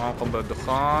 تمام. قنبلة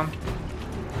الدخان.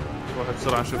 نروح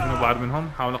بسرعة نشوف منو بعد منهم.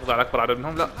 نحاول نقضي على أكبر عدد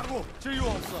منهم. لا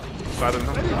بعد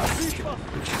منهم.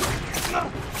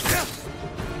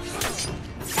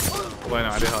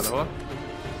 قضينا عليه هذا هو.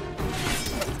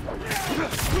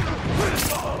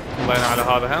 قضينا على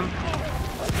هذا هم.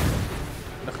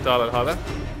 نختار هذا.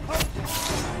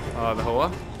 هذا هو.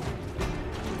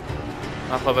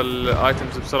 ناخذ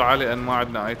الايتمز بسرعة لأن ما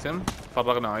عندنا ايتم.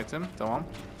 فرغنا ايتم. تمام.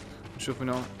 نشوف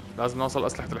منو. لازم نوصل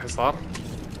أسلحة الحصار.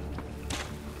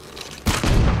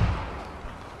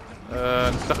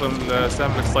 نستخدم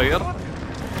السهم القصير.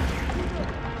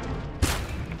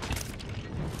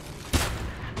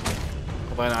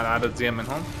 قضينا على عدد زين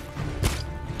منهم.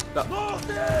 لا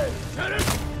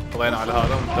قضينا على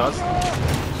هذا ممتاز.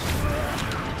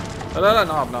 لا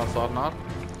نار صار نار.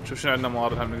 شوف شنو عندنا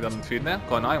موارد هم نقدر نفيدنا.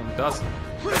 كوناي ممتاز.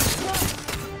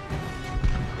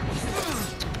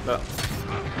 لا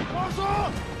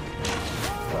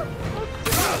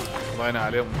قضينا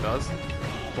عليه ممتاز.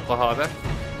 بقى هذا.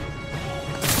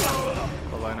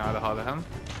 قضينا على هذا هم.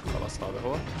 خلاص هذا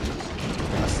هو.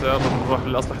 هسه نروح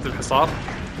لأسلحة الحصار.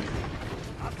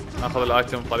 ناخذ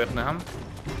الايتم بطريقنا هم.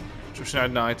 شوف شنو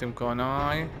عندنا ايتم.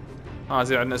 كوناي.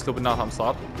 زين عندنا اسلوب النار هم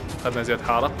صار. اخذنا زيت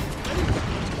حارة.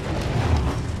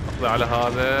 نقضي على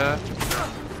هذا.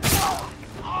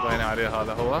 قضينا عليه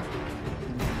هذا هو.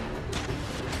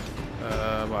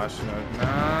 بعد شنو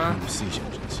عندنا.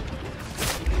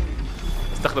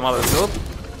 نستخدم هذا الاسلوب.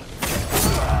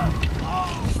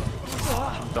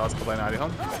 ممتاز. قضينا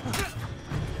عليهم.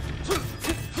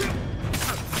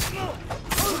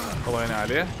 قضينا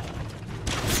عليه.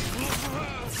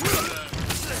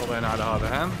 قضينا على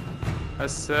هذا هم.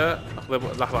 هسه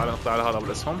لحظة على نقطة على هذا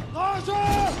بالاسهم.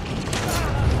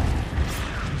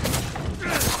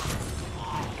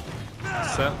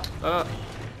 هسه لا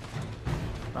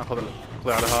ناخذ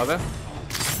نقضي على هذا.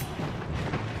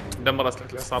 ندمر اسلحة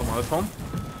الحصار مالتهم.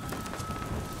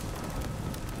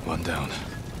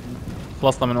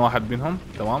 خلصنا من واحد منهم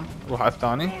تمام. نروح على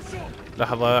الثاني.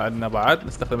 لحظة عندنا بعد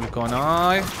نستخدم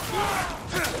الكوناي.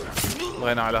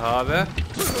 ضينا على هذا.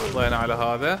 ضينا على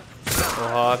هذا.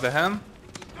 وهذا هم.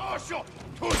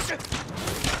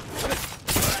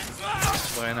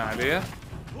 ضينا عليه.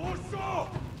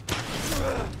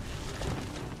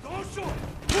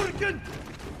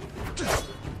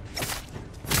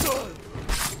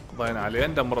 ضينا عليه.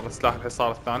 ندمر سلاح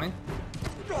الحصار الثاني.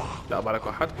 لا بالك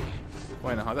واحد.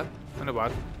 وين هذا؟ منو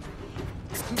بعد؟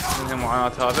 انهي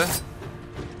معاناة هذا.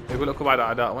 يقول اكو بعد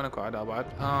اعداء. وين اكو اعداء بعد؟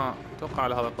 اتوقع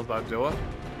على هذا القصد بعد جوا.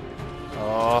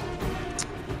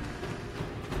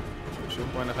 شوف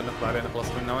وين خلينا نقضي عليه نخلص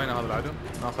منه. وين هذا العدو؟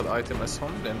 ناخذ ايتم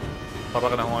اسهم لان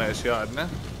فرغنا هواي اشياء عندنا.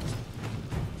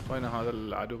 وين هذا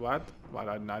العدو بعد؟ بعد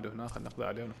عندنا عدو هنا خلينا نقضي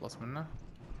عليه ونخلص منه.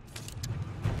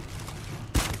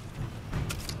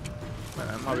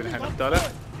 ما بينا الحين نقتاله.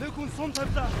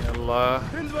 يلا.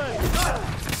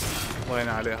 وين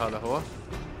عليه هذا هو.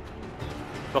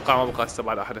 اتوقع ما بقى هسه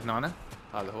بعد احد هنا.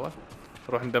 هذا هو.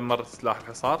 نروح ندمر سلاح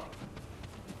الحصار.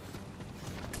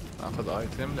 ناخذ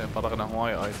ايتم لان فرغنا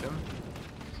هواي ايتم.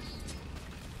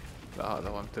 لا هذا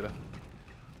هو امتلأ.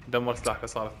 ندمر سلاح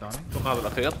الحصار الثاني. اتوقع هذا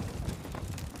الاخير.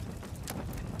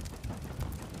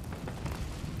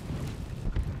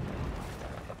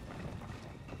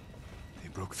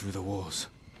 Through the walls.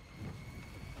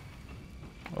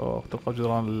 اخترقوا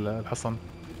جدران الحصن.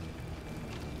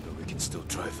 But we can still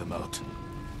drive them out.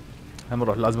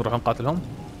 لازم نروح نقاتلهم.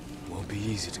 Won't be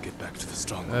easy to get back to the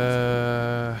stronghold.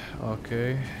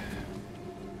 اوكي.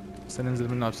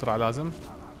 سننزل منها بسرعة لازم.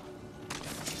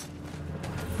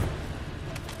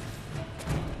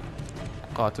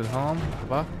 قاتلهم.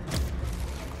 لحظة.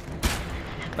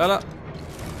 لا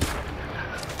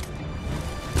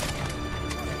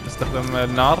نستخدم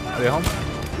النار عليهم.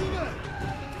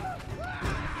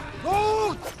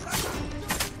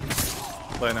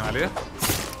 ضينا عليه.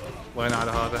 ضينا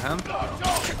على هذا هم.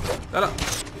 لا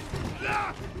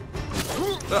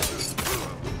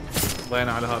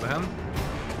ضينا على هذا هم.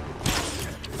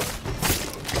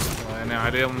 ضينا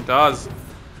عليه ممتاز.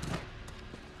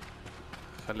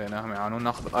 خليناهم يعانون.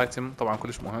 ناخذ الايتم طبعا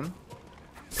كلش مهم.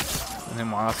 انهي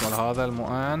معاناة مال هذا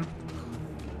المؤان.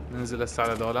 ننزل هسه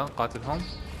على ذولا نقاتلهم.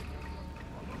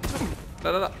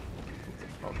 لا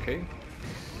اوكي.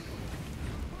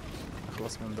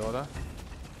 نخلص من ذولا.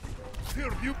 وين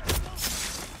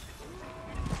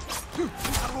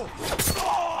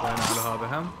على هذا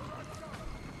هم.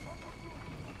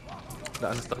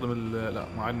 لا نستخدم لا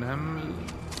ما عندنا هم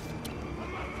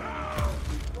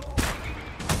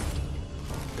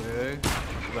اوكي.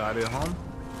 نقضي عليهم.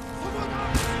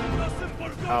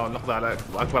 نحاول نقضي على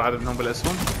اكبر عدد منهم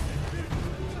بالاسهم.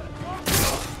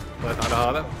 ضغط على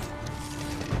هذا.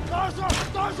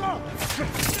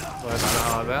 ضغط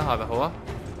على هذا هو.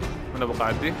 منو بقى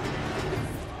عندي؟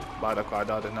 بعد اكو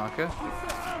اعداد هناك.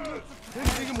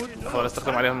 خلاص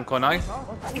استخدم عليهم كوناي.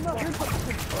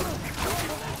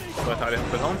 ضغط عليهم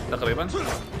كلهم تقريبا.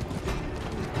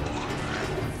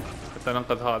 حتى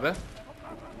ننقذ هذا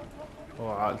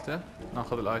وعائلته.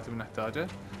 ناخذ الايتم اللي نحتاجه.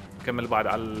 نكمل بعد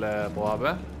على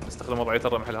البوابة. نستخدم وضعية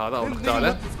الرمح هذا او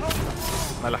نقتاله.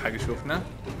 ما لحق يشوفنا.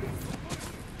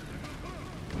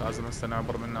 لازم هسه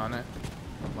نعبر من هنا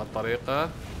بهالطريقة.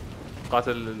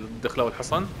 قاتل دخلوا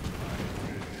الحصن.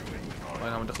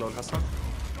 وينهم دخلوا الحصن؟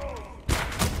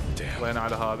 وين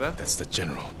على هذا؟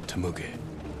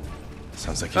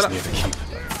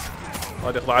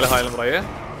 هذا يقضى على هاي المرية.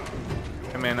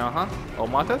 حميناها او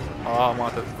ماتت؟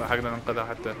 ماتت. لحقنا ننقذها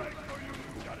حتى.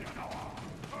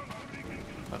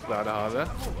 نقضي على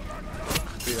هذا.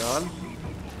 اغتيال.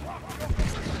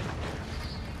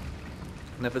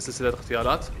 نفس سلسلة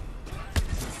اغتيالات.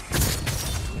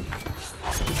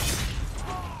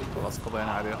 خلاص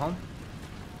قضينا عليهم.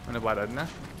 من بعد عندنا؟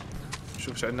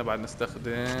 نشوف ايش عندنا بعد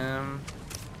نستخدم.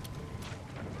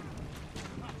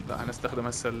 لا نستخدم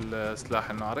هسه السلاح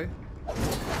الناري.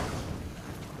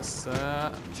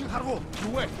 هسه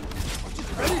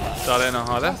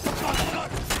اشترينا هذا.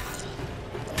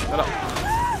 لا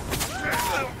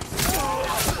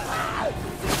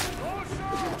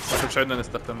شوف ايش عندنا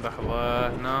نستخدم. لحظة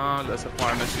هنا للأسف ما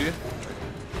عندنا شيء.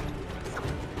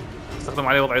 نستخدم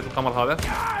عليه وضعية القمر هذا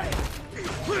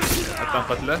حتى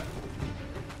نقتله.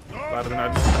 بعد من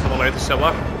عندنا وضعية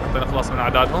الشبح حتى نخلص من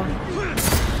أعدادهم.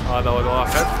 هذا هو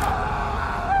الواحد.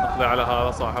 نقضي على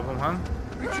هذا صاحبهم هم.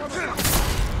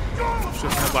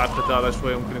 شفنا بعد قتاله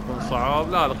شوي ممكن يكون صعب.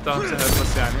 لا القتال سهل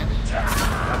بس يعني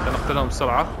حتى نقتلهم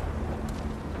بسرعة.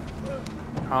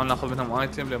 نحاول ناخذ منهم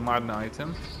ايتم لان ما عندنا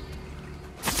ايتم.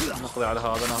 نقضي على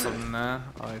هذا ناخذ منه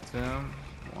ايتم.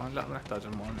 لا ما نحتاج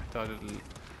المال، نحتاج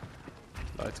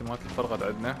الايتمات اللي فرغت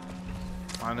عندنا.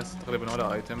 ما عندنا تقريبا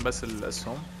ولا ايتم بس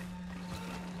الاسهم.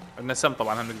 عندنا سم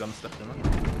طبعا هم نقدر نستخدمه.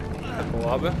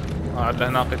 البوابة عندنا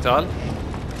هنا قتال.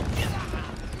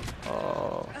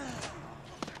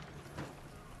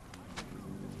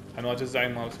 حنواجه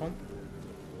الزعيم مالتهم.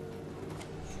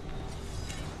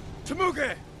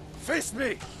 Temuge, face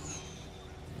me.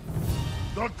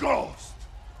 The ghost.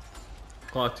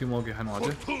 قائد تيموغي حنواجه.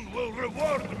 Fortune will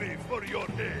reward me for your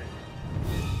aid.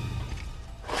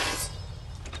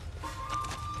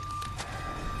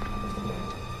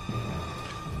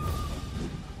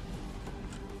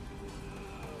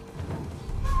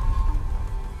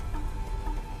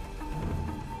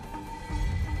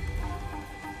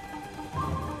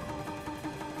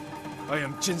 I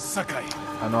am Jin Sakai.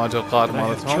 حنواجه القائد I have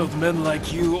مالتهم. killed men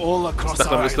like you all across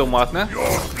نستخدم our الاسلوب island. مالتنا.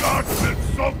 Your gods will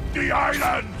soak the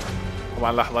island.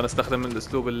 طبعا لحظة نستخدم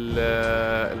الاسلوب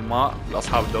الماء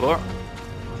لاصحاب الدروع.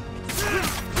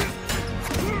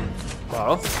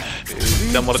 طاعوا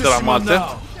يدمر الدرع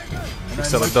مالته.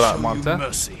 يكسر الدرع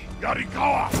مالته.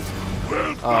 Yarikawa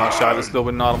will شعل اسلوب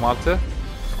النار مالته.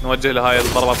 نوجه له هاي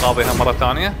الضربة القاضية مرة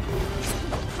ثانية.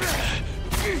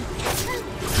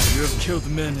 You have killed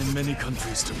men in many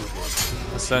countries,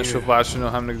 Temuge. هسه نشوف بعد شنو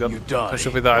هم نقدر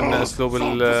نشوف اذا عندنا اسلوب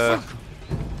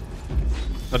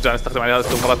نرجع نستخدم عليه هذا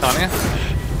الاسلوب مرة ثانية.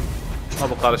 ما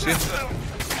بقى على شيء.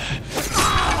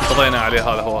 قضينا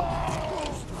عليه هذا هو.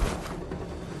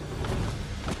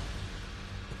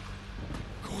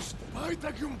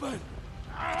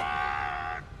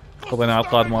 قضينا على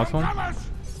القائد مالتهم.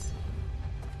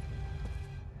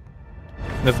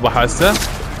 نذبح هسه.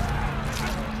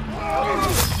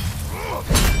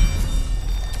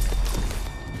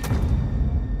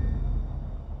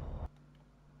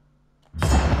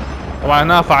 طبعا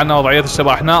هنا فعلنا وضعية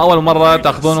الشبح. هنا أول مرة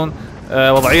تاخذون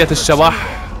وضعية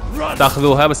الشبح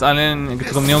تاخذوها، بس أنا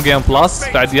قلت لكم نيو جيم بلس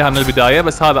بعد إياها من البداية،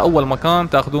 بس هذا أول مكان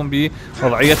تاخذون به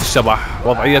وضعية الشبح،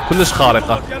 وضعية كلش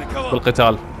خارقة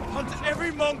بالقتال.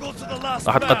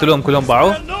 راح تقتلوهم كلهم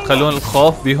باعوا، تخلون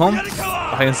الخوف بيهم،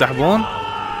 راح ينسحبون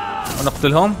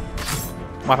ونقتلهم،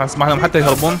 ما راح نسمح لهم حتى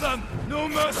يهربون،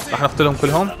 راح نقتلهم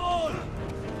كلهم،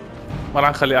 ما راح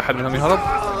نخلي أحد منهم يهرب،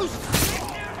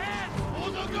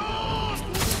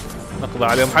 نقضي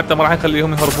عليهم، حتى ما راح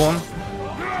نخليهم يهربون،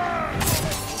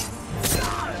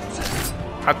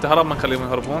 حتى هرب ما نخليهم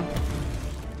يهربون.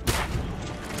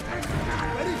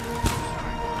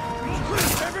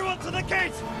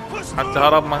 حتى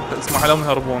هرب ما نسمح لهم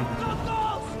يهربون،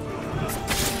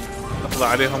 نقضي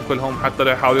عليهم كلهم، حتى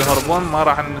لو يحاولوا يهربون ما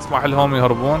راح نسمح لهم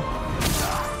يهربون.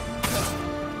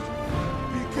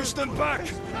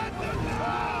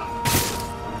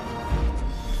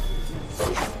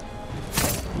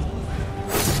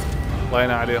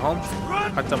 ضينا عليهم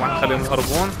حتى ما نخليهم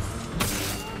يهربون،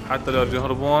 حتى لو يرجعوا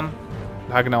يهربون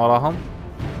لحقنا وراهم.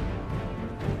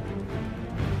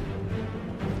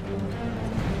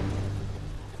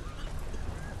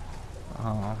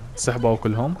 سحبوا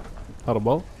كلهم،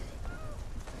 هربوا.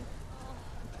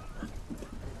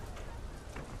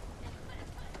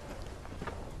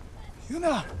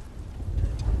 Yuna!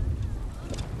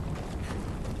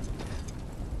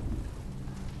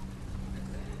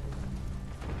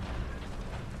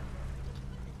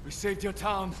 We saved your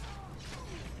town.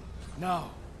 Now,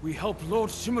 we help Lord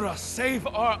Shimura save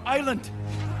our island.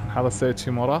 هذا السيد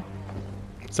شيمورا،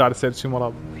 ساعد السيد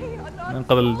شيمورا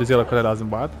ننقذ الجزيرة كلها لازم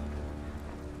بعد.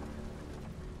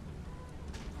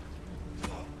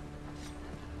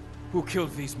 Who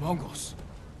killed these Mongols?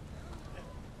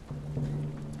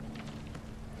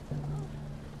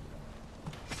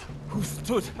 Who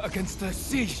stood against the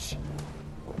siege?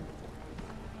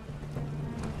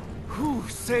 Who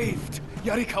saved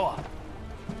Yarikawa?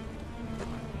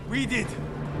 We did.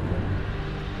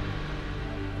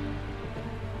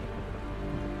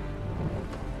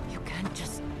 You can't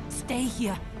just stay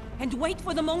here and wait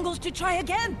for the Mongols to try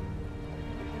again.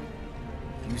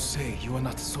 You say you are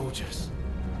not soldiers.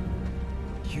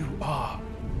 You are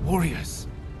warriors.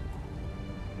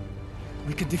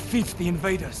 We can defeat the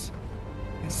invaders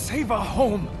and save our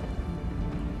home,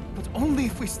 but only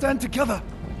if we stand together.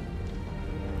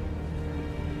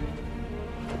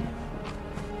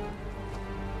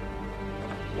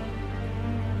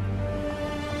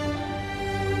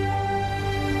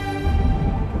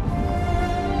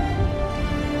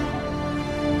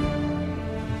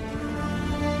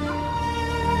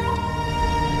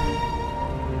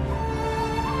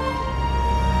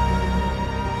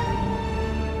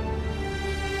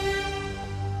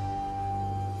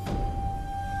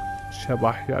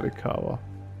 شبح ياريكاوا.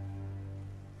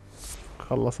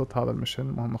 خلصت هذا المشن،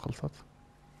 المهمة خلصت.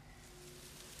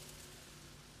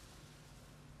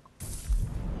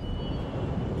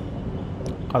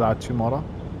 قلعة شيمورا.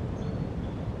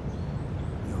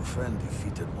 Your friend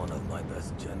defeated one of my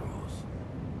best generals.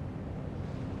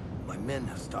 My men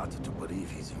have started to believe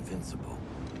he's invincible.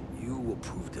 You will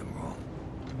prove them wrong.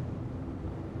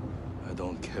 I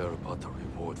don't care about the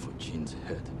reward for Jin's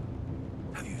head.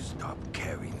 Have you stopped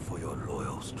caring for your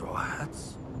loyal straw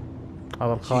hats?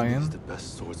 هذا Jin الخاين. is the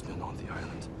best swordsman on the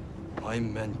island. My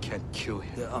men can't kill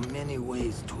him. There are many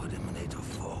ways to eliminate a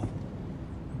foe.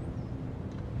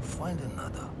 Find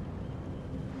another.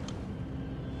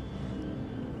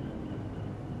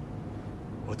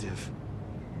 What if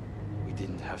we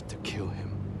didn't have to kill him?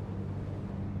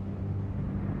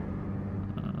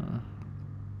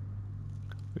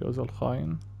 يوزا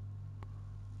الخاين.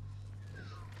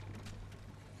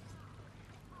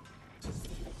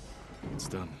 It's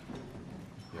done.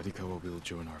 Yarikawa will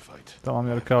join our fight. تمام،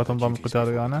 ياريكاوا تنضم القتال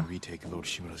ويانا. Retake Lord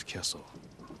Shimura's castle.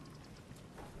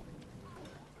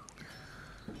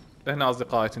 لهنا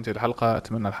أصدقائي تنتهي الحلقة.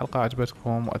 أتمنى الحلقة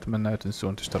عجبتكم، وأتمنى لا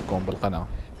تنسون تشتركون بالقناة.